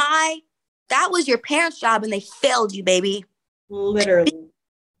that was your parents' job and they failed you, baby. Literally.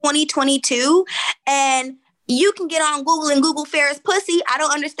 2022, and you can get on Google and Google Ferris pussy. I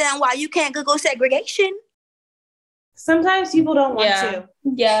don't understand why you can't Google segregation. Sometimes people don't want to.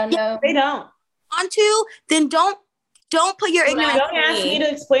 Yeah, no. They don't. Want to? Then don't put your ignorance. Don't ask me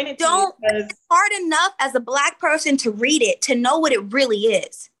to explain it to you. It's hard enough as a Black person to read it, to know what it really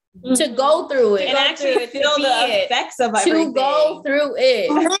is. Mm-hmm. To go through it. And actually feel the effects of everything. To go through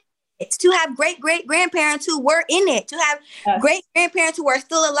it. It's to have great-great-grandparents who were in it, to have great-grandparents who are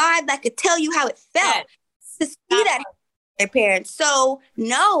still alive that could tell you how it felt, to see that their parents. So,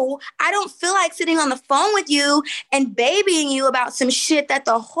 no, I don't feel like sitting on the phone with you and babying you about some shit that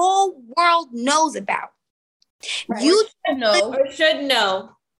the whole world knows about. Right. You should know. Or should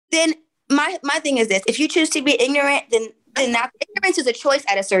know. Then my thing is this. If you choose to be ignorant, then ignorance is a choice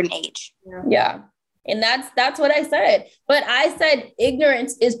at a certain age. Yeah. And that's what I said. But I said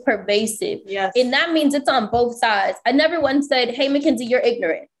ignorance is pervasive. Yes. And that means it's on both sides. I never once said, hey, Mackenzie, you're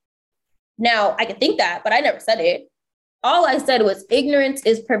ignorant. Now, I can think that, but I never said it. All I said was ignorance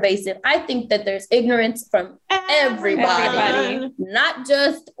is pervasive. I think that there's ignorance from everybody. Not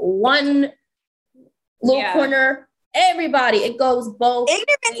just one little corner. Everybody. It goes both.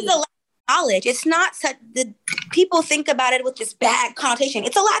 Ignorance is a lack of knowledge. It's not such the people think about it with just bad connotation.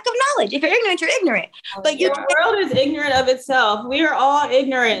 It's a lack of knowledge. If you're ignorant, you're ignorant. But the world is ignorant of itself. We are all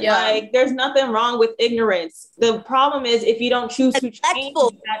ignorant. Yeah. Like, there's nothing wrong with ignorance. The problem is if you don't choose to change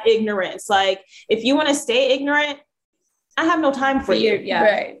that ignorance. Like, if you want to stay ignorant, I have no time for you. Yeah.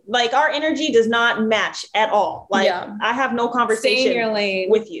 Right. Like, our energy does not match at all. Like, I have no conversation Stay in your lane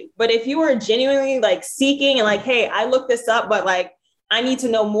with you. But if you are genuinely like seeking and like, hey, I looked this up, but like, I need to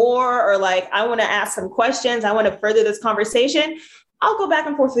know more, or like, I want to ask some questions, I want to further this conversation, I'll go back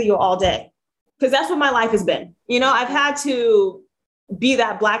and forth with you all day. Because that's what my life has been. You know, I've had to be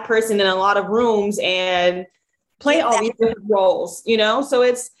that Black person in a lot of rooms and play all these different roles, you know? So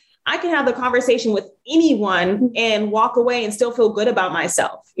I can have the conversation with anyone and walk away and still feel good about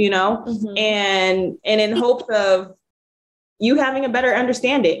myself, you know? Mm-hmm. And in hopes of you having a better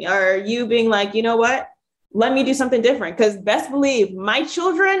understanding, or you being like, you know what? Let me do something different. Because best believe my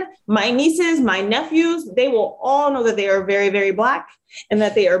children, my nieces, my nephews, they will all know that they are very, very Black, and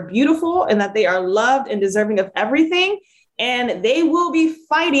that they are beautiful, and that they are loved and deserving of everything. And they will be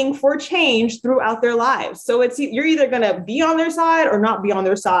fighting for change throughout their lives. So you're either going to be on their side or not be on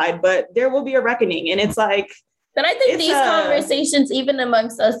their side, but there will be a reckoning. And it's like, but I think these conversations, even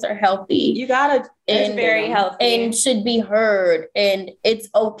amongst us, are healthy. You gotta, and very healthy, and should be heard. And it's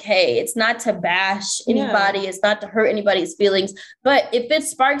okay. It's not to bash anybody. Yeah. It's not to hurt anybody's feelings. But if it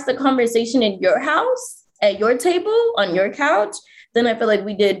sparks a conversation in your house, at your table, on your couch, then I feel like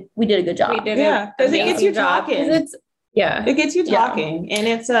we did a good job. Because it gets you talking. It gets you talking, and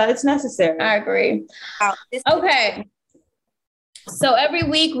it's necessary. I agree. Okay. So every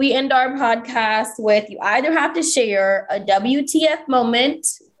week we end our podcast with you either have to share a WTF moment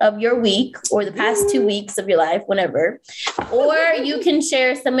of your week or the past 2 weeks of your life, whenever, or you can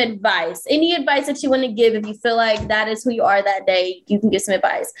share some advice, any advice that you want to give. If you feel like that is who you are that day, you can give some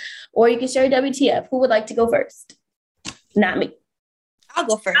advice, or you can share WTF. Who would like to go first? Not me. I'll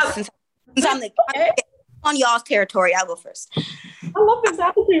go first. Since I'm on y'all's territory, I'll go first. I love this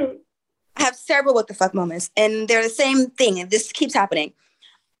attitude. I have several what the fuck moments, and they're the same thing, and this keeps happening.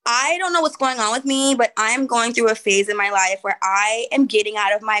 I don't know what's going on with me, but I'm going through a phase in my life where I am getting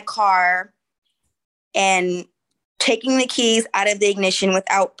out of my car and taking the keys out of the ignition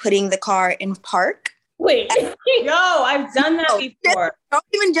without putting the car in park. Wait. Yo, I've done that before. Don't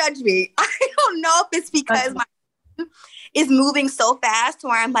even judge me. I don't know if it's because my is moving so fast to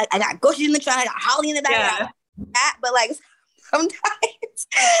where I'm like, I got Gucci in the trunk, I got Holly in the back, but like sometimes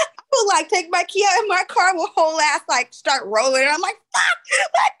I will like take my key out of my car, will whole ass like start rolling, and I'm like, fuck.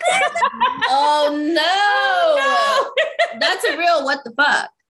 Oh no. That's a real what the fuck.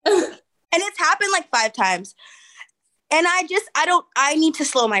 And it's happened like 5 times. And I need to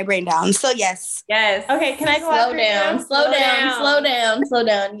slow my brain down. So yes. Okay, can I go Slow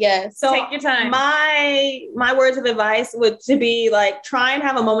down. Yes. So take your time. My words of advice would to be like, try and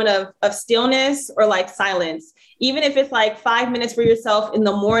have a moment of stillness or like silence. Even if it's like 5 minutes for yourself in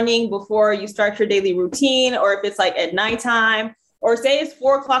the morning before you start your daily routine, or if it's like at nighttime, or say it's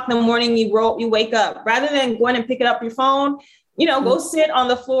 4:00 in the morning, you wake up, rather than going and picking up your phone, go sit on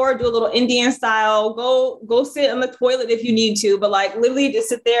the floor, do a little Indian style, go sit on the toilet if you need to, but like literally just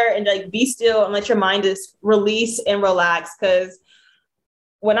sit there and like be still and let your mind just release and relax. Cause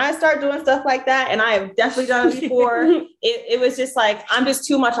when I start doing stuff like that, and I have definitely done it before, it was just like, I'm just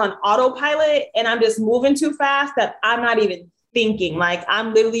too much on autopilot and I'm just moving too fast that I'm not even thinking. Like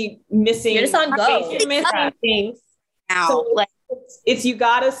I'm literally missing. You're just on go. Missing things. So like, you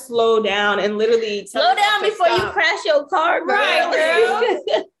gotta slow down and literally slow down before you crash your car, girl. Right,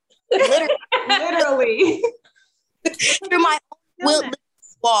 girl. literally. Through my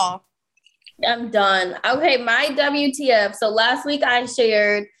wall. I'm done. Okay, my WTF. So last week I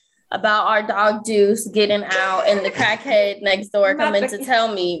shared about our dog Deuce getting out and the crackhead next door coming to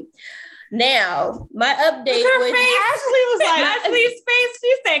tell me. Now, my update was Ashley was like, Ashley's face,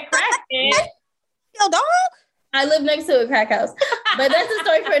 she said crackhead. Yo, dog. I live next to a crack house, but that's a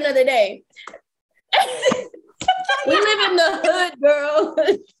story for another day. We live in the hood, girl.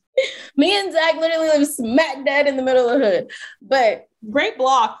 Me and Zach literally live smack dab in the middle of the hood, but great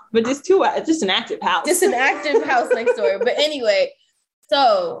block, but just an active house. Just an active house next door. But anyway,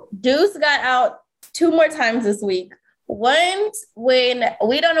 so Deuce got out 2 more times this week. Once when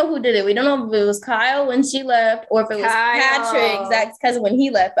we don't know who did it. We don't know if it was Kyle when she left or if it was Patrick, Zach's cousin, when he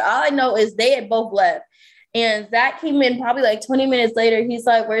left. But all I know is they had both left. And Zach came in probably like 20 minutes later. He's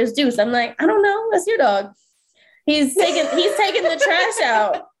like, "Where's Deuce?" I'm like, "I don't know. That's your dog." He's taking the trash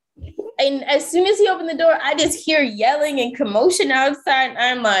out. And as soon as he opened the door, I just hear yelling and commotion outside. And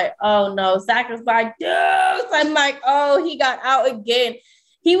I'm like, "Oh no." Zach was like, "Deuce." I'm like, "Oh, he got out again."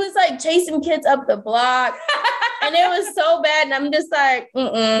 He was like chasing kids up the block. And it was so bad. And I'm just like,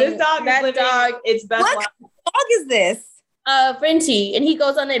 This dog, it's best. What dog is this? Frenchie, and he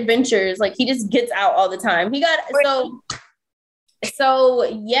goes on adventures. Like he just gets out all the time. He got so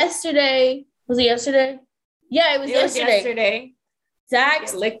yesterday. Was it yesterday? Yeah, it was yesterday.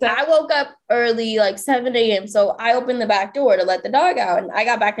 Zach, I woke up early, like 7 a.m. So I opened the back door to let the dog out, and I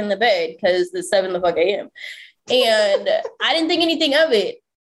got back in the bed because it's 7 a.m. And I didn't think anything of it.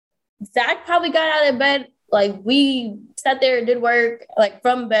 Zach probably got out of bed. Like we sat there and did work like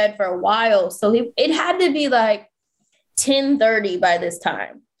from bed for a while. So it had to be like 10:30 by this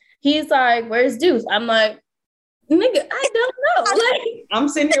time. He's like, "Where's Deuce?" I'm like, "Nigga, I don't know." Like, I'm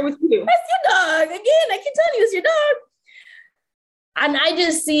sitting here with you. That's your dog. Again, I can tell you it's your dog. And I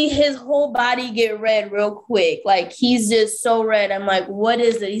just see his whole body get red real quick. Like he's just so red. I'm like, "What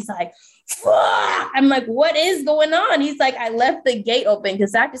is it?" He's like, "Fuck." I'm like, "What is going on?" He's like, "I left the gate open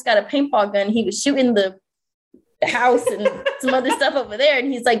because Zach just got a paintball gun. He was shooting the house and some other stuff over there."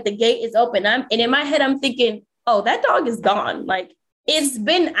 And he's like, "The gate is open." And in my head, I'm thinking, "Oh, that dog is gone. Like it's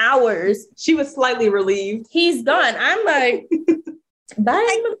been hours." She was slightly relieved. He's gone. I'm like,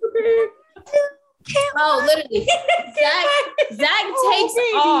 "Bye, motherfucker." Oh, literally. Zach takes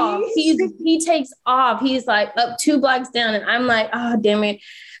off. He takes off. He's like up 2 blocks down. And I'm like, "Oh, damn it."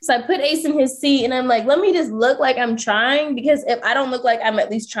 So I put Ace in his seat and I'm like, let me just look like I'm trying, because if I don't look like I'm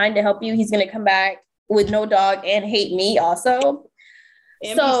at least trying to help you, he's going to come back with no dog and hate me also.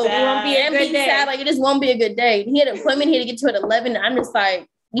 And so it won't be a good day. Sad. Like it just won't be a good day. He had an appointment. He had to get to it at 11. I'm just like,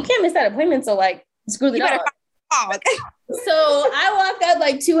 you can't miss that appointment. So like, screw the dog. So I walk up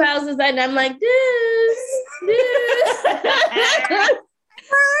like 2 houses and I'm like, this. Where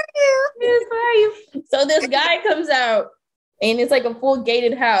are you? So this guy comes out and it's like a full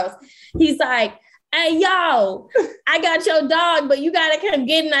gated house. He's like, hey, yo, I got your dog, but you gotta come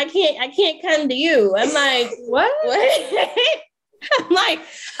get it. I can't come to you. I'm like, what? I'm like,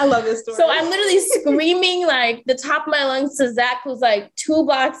 I love this story. So I'm literally screaming like the top of my lungs to Zach, who's like 2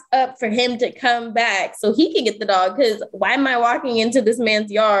 blocks up, for him to come back so he can get the dog. Because why am I walking into this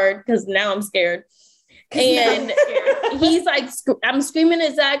man's yard? Because now I'm scared. And he's like, I'm screaming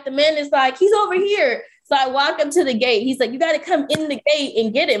at Zach. The man is like, he's over here. So I walk up to the gate. He's like, you got to come in the gate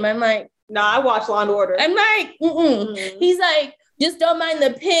and get him. I'm like, no, I watch Law and Order. I'm like, He's like, just don't mind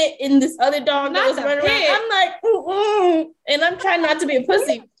the pit and this other dog that was running around. I'm like, and I'm trying not to be a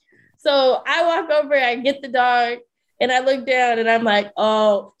pussy. So I walk over, I get the dog, and I look down, and I'm like,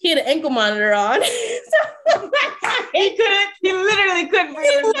 oh, he had an ankle monitor on. He literally couldn't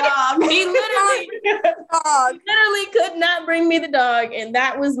bring the dog. He literally could not bring me the dog, and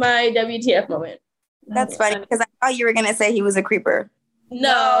that was my WTF moment. That's funny because I thought you were gonna say he was a creeper.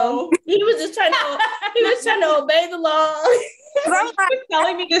 No, he was just trying to obey the law. He was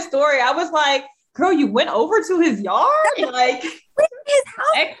telling me this story. I was like, girl, you went over to his yard? Like, his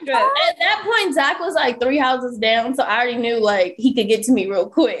house? Extra. At that point, Zach was like 3 houses down, so I already knew like he could get to me real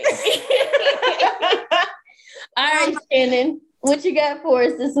quick. All right, Shannon, what you got for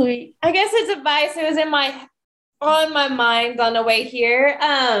us this week? I guess it's advice. It was on my mind on the way here.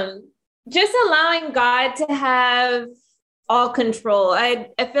 Just allowing God to have all control. I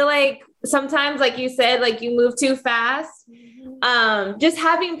feel like sometimes, like you said, like you move too fast. Just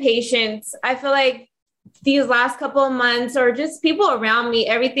having patience. I feel like these last couple of months, or just people around me,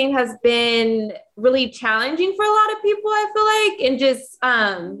 everything has been really challenging for a lot of people, I feel like. And just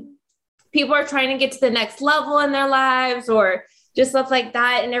people are trying to get to the next level in their lives or just stuff like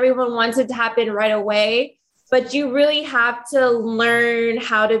that. And everyone wants it to happen right away. But you really have to learn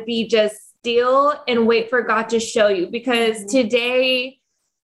how to be just still and wait for God to show you. Because today,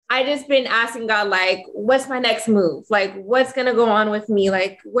 I just been asking God, like, what's my next move? Like, what's going to go on with me?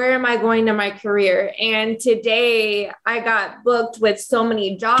 Like, where am I going in my career? And today I got booked with so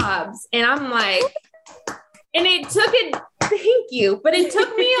many jobs, and I'm like, and it took it, thank you. But it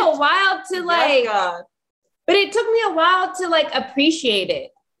took me a while to like, appreciate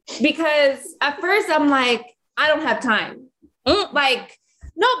it, because at first I'm like, I don't have time. Like,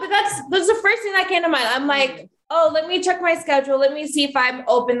 no, but that's the first thing that came to mind. I'm like, oh, let me check my schedule. Let me see if I'm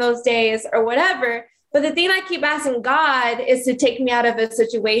open those days or whatever. But the thing I keep asking God is to take me out of a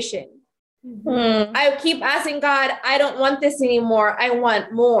situation. I keep asking God, I don't want this anymore. I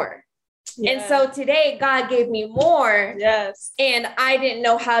want more. Yes. And so today God gave me more. Yes. And I didn't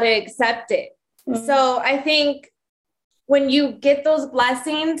know how to accept it. So I think when you get those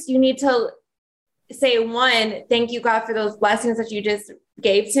blessings, you need to say, 1, thank you, God, for those blessings that you just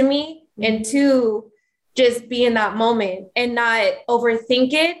gave to me. And 2, just be in that moment and not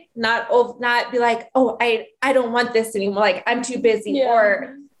overthink it, not be like, oh, I don't want this anymore. Like, I'm too busy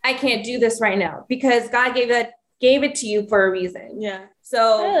or I can't do this right now, because God gave it to you for a reason. Yeah.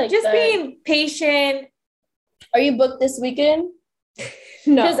 So just being patient. Are you booked this weekend?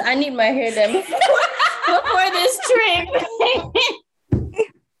 No. Because I need my hair done before this trip.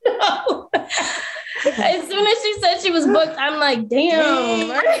 No. As soon as she said she was booked, I'm like,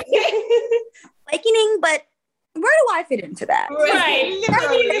 damn. Awakening, but where do I fit into that? Right.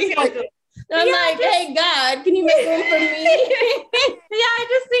 I'm like, hey, God, can you make room for me? Yeah, I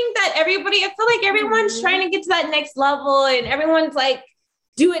just think that I feel like everyone's trying to get to that next level, and everyone's like,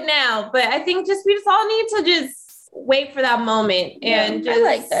 do it now. But I think we just all need to just wait for that moment and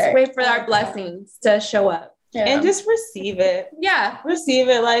just wait for our blessings to show up. Yeah. And just receive it. Yeah. Receive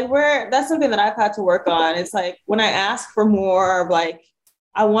it. Like, that's something that I've had to work on. It's like, when I ask for more, like,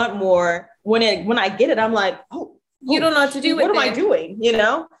 I want more. When I get it, I'm like, you don't know what to do with it. What am I doing? You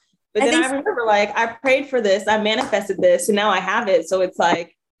know? But then I remember, like, I prayed for this, I manifested this, and now I have it. So it's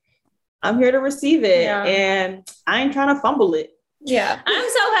like, I'm here to receive it, and I ain't trying to fumble it. Yeah. I'm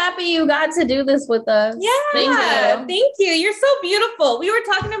so happy you got to do this with us. Yeah. Thank you. You're so beautiful. We were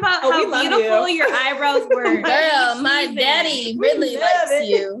talking about how beautiful your eyebrows were. Girl, my daddy really likes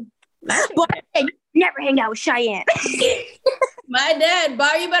you. Boy, never hang out with Cheyenne. My dad,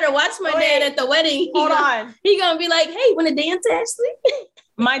 Bar, you better watch my dad at the wedding. Hold on. He gonna be like, hey, want to dance, Ashley?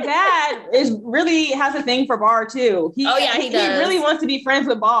 My dad really has a thing for Bar too. He does. He really wants to be friends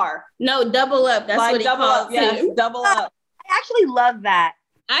with Bar. No, double up. That's like, what he calls it. Double up. actually love that.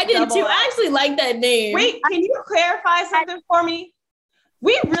 I did too. I actually like that name. Wait, can you clarify something for me?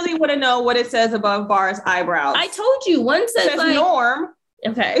 We really want to know what it says above Bar's eyebrows. I told you. One says like, Norm.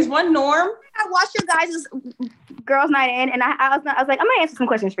 Okay. Is one Norm? I watched your guys' girls' night in, and I was like, I'm gonna answer some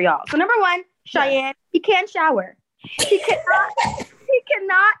questions for y'all. So number one, Cheyenne, he can't shower. He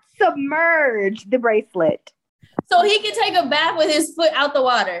cannot submerge the bracelet. So he can take a bath with his foot out the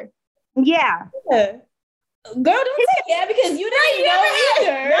water. Yeah. Girl, don't say yeah because you didn't know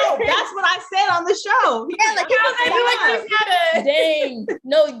either. No, that's what I said on the show. Dang.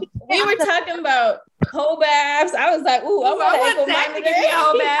 No, we were talking about whole baths. I was like, ooh, I want Zach to give me a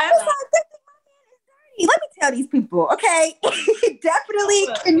whole bath. Let me tell these people, okay? He definitely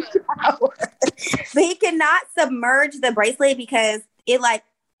can shower. But he cannot submerge the bracelet because it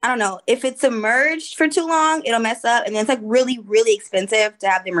I don't know, if it's submerged for too long, it'll mess up. And then it's really, really expensive to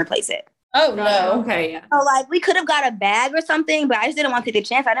have them replace it. Oh, no. Okay, yeah. So we could have got a bag or something, but I just didn't want to take the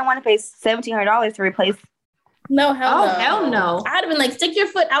chance. I didn't want to pay $1,700 to replace. No, hell no. Hell no. I'd have been like, stick your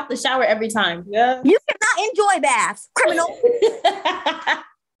foot out the shower every time. Yeah. You cannot enjoy baths, criminal.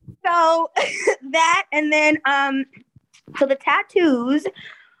 So that, and then, so the tattoos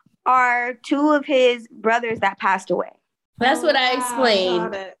are two of his brothers that passed away. That's what I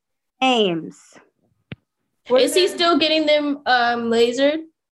explained. Names. Is he still getting them lasered?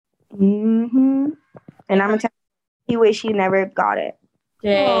 Mm-hmm. And I'm gonna tell you, he wish he never got it.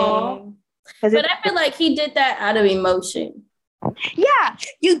 Dang. But I feel like he did that out of emotion. Yeah,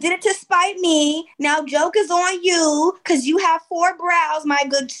 you did it to spite me. Now joke is on you because you have 4 brows, my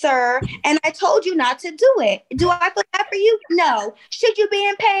good sir. And I told you not to do it. Do I feel bad for you? No. Should you be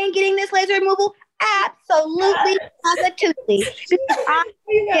in pain getting this laser removal? Absolutely, positively. You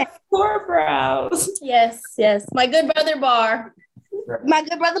got 4 brows. Yes. My good brother Bar. My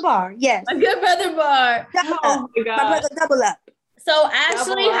good brother Bar. Yes. My good brother Bar. Double up. My brother double up. So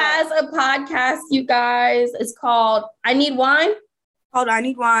Ashley has a podcast, you guys. It's called I Need Wine. I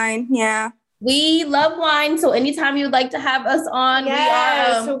Need Wine. Yeah. We love wine. So anytime you'd like to have us on,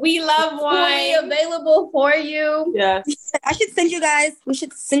 we love wine. Available for you. Yes. We should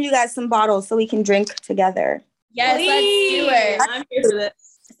send you guys some bottles so we can drink together. Yes, Please. let's do it. I'm here for this.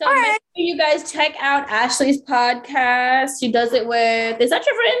 So make sure you guys check out Ashley's podcast. She does it with, is that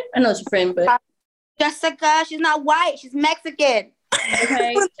your friend? I know it's your friend, but Jessica, she's not white, she's Mexican.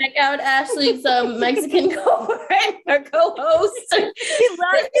 Okay, check out Ashley's Mexican co-host.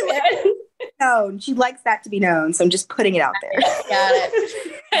 She likes that to be known, so I'm just putting it out there. Got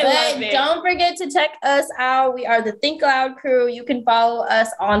it. But don't forget to check us out. We are the Think Loud Crew. You can follow us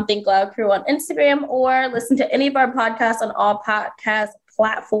on Think Loud Crew on Instagram or listen to any of our podcasts on all podcast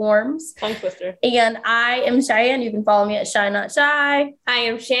platforms. Tongue twister. And I am Cheyenne. You can follow me at Shy Not Shy. I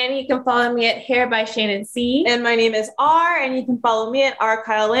am Shannon. You can follow me at Hair by Shannon C. And my name is R, and you can follow me at R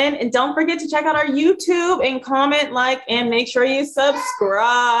Kyle Lynn. And don't forget to check out our YouTube and comment, like, and make sure you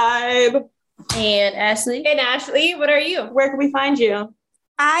subscribe. And Ashley. And Ashley, what are you? Where can we find you?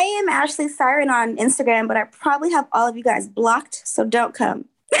 I am Ashley Siren on Instagram, but I probably have all of you guys blocked, so don't come.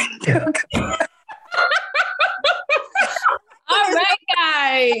 All right,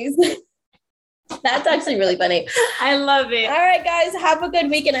 guys. That's actually really funny. I love it. All right, guys, have a good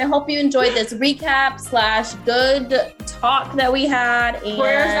week, and I hope you enjoyed this recap / good talk that we had. And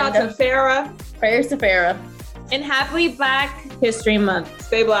prayers out to Farrah. Prayers to Farrah. And happy Black History Month.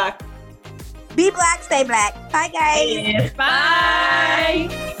 Stay Black. Be black, stay black. Bye, guys. Bye.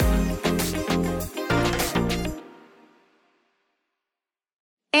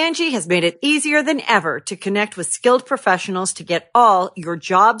 Angie has made it easier than ever to connect with skilled professionals to get all your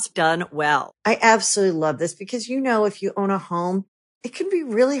jobs done well. I absolutely love this because, if you own a home, it can be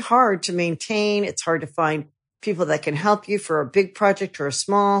really hard to maintain. It's hard to find people that can help you for a big project or a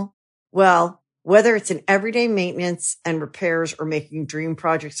small. Well, whether it's in everyday maintenance and repairs or making dream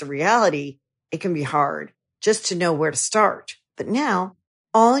projects a reality, it can be hard just to know where to start. But now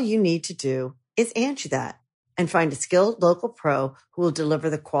all you need to do is Angie that and find a skilled local pro who will deliver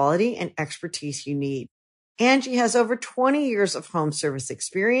the quality and expertise you need. Angie has over 20 years of home service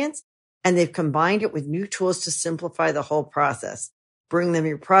experience, and they've combined it with new tools to simplify the whole process. Bring them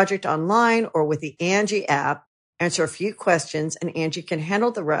your project online or with the Angie app, answer a few questions, and Angie can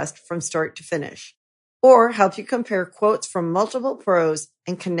handle the rest from start to finish. Or help you compare quotes from multiple pros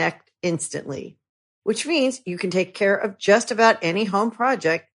and connect instantly, which means you can take care of just about any home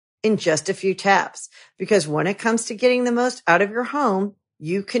project in just a few taps. Because when it comes to getting the most out of your home,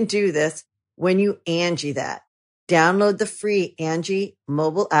 you can do this when you Angie that. Download the free Angie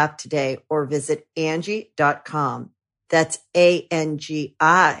mobile app today or visit Angie.com. That's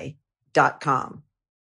ANGI.com.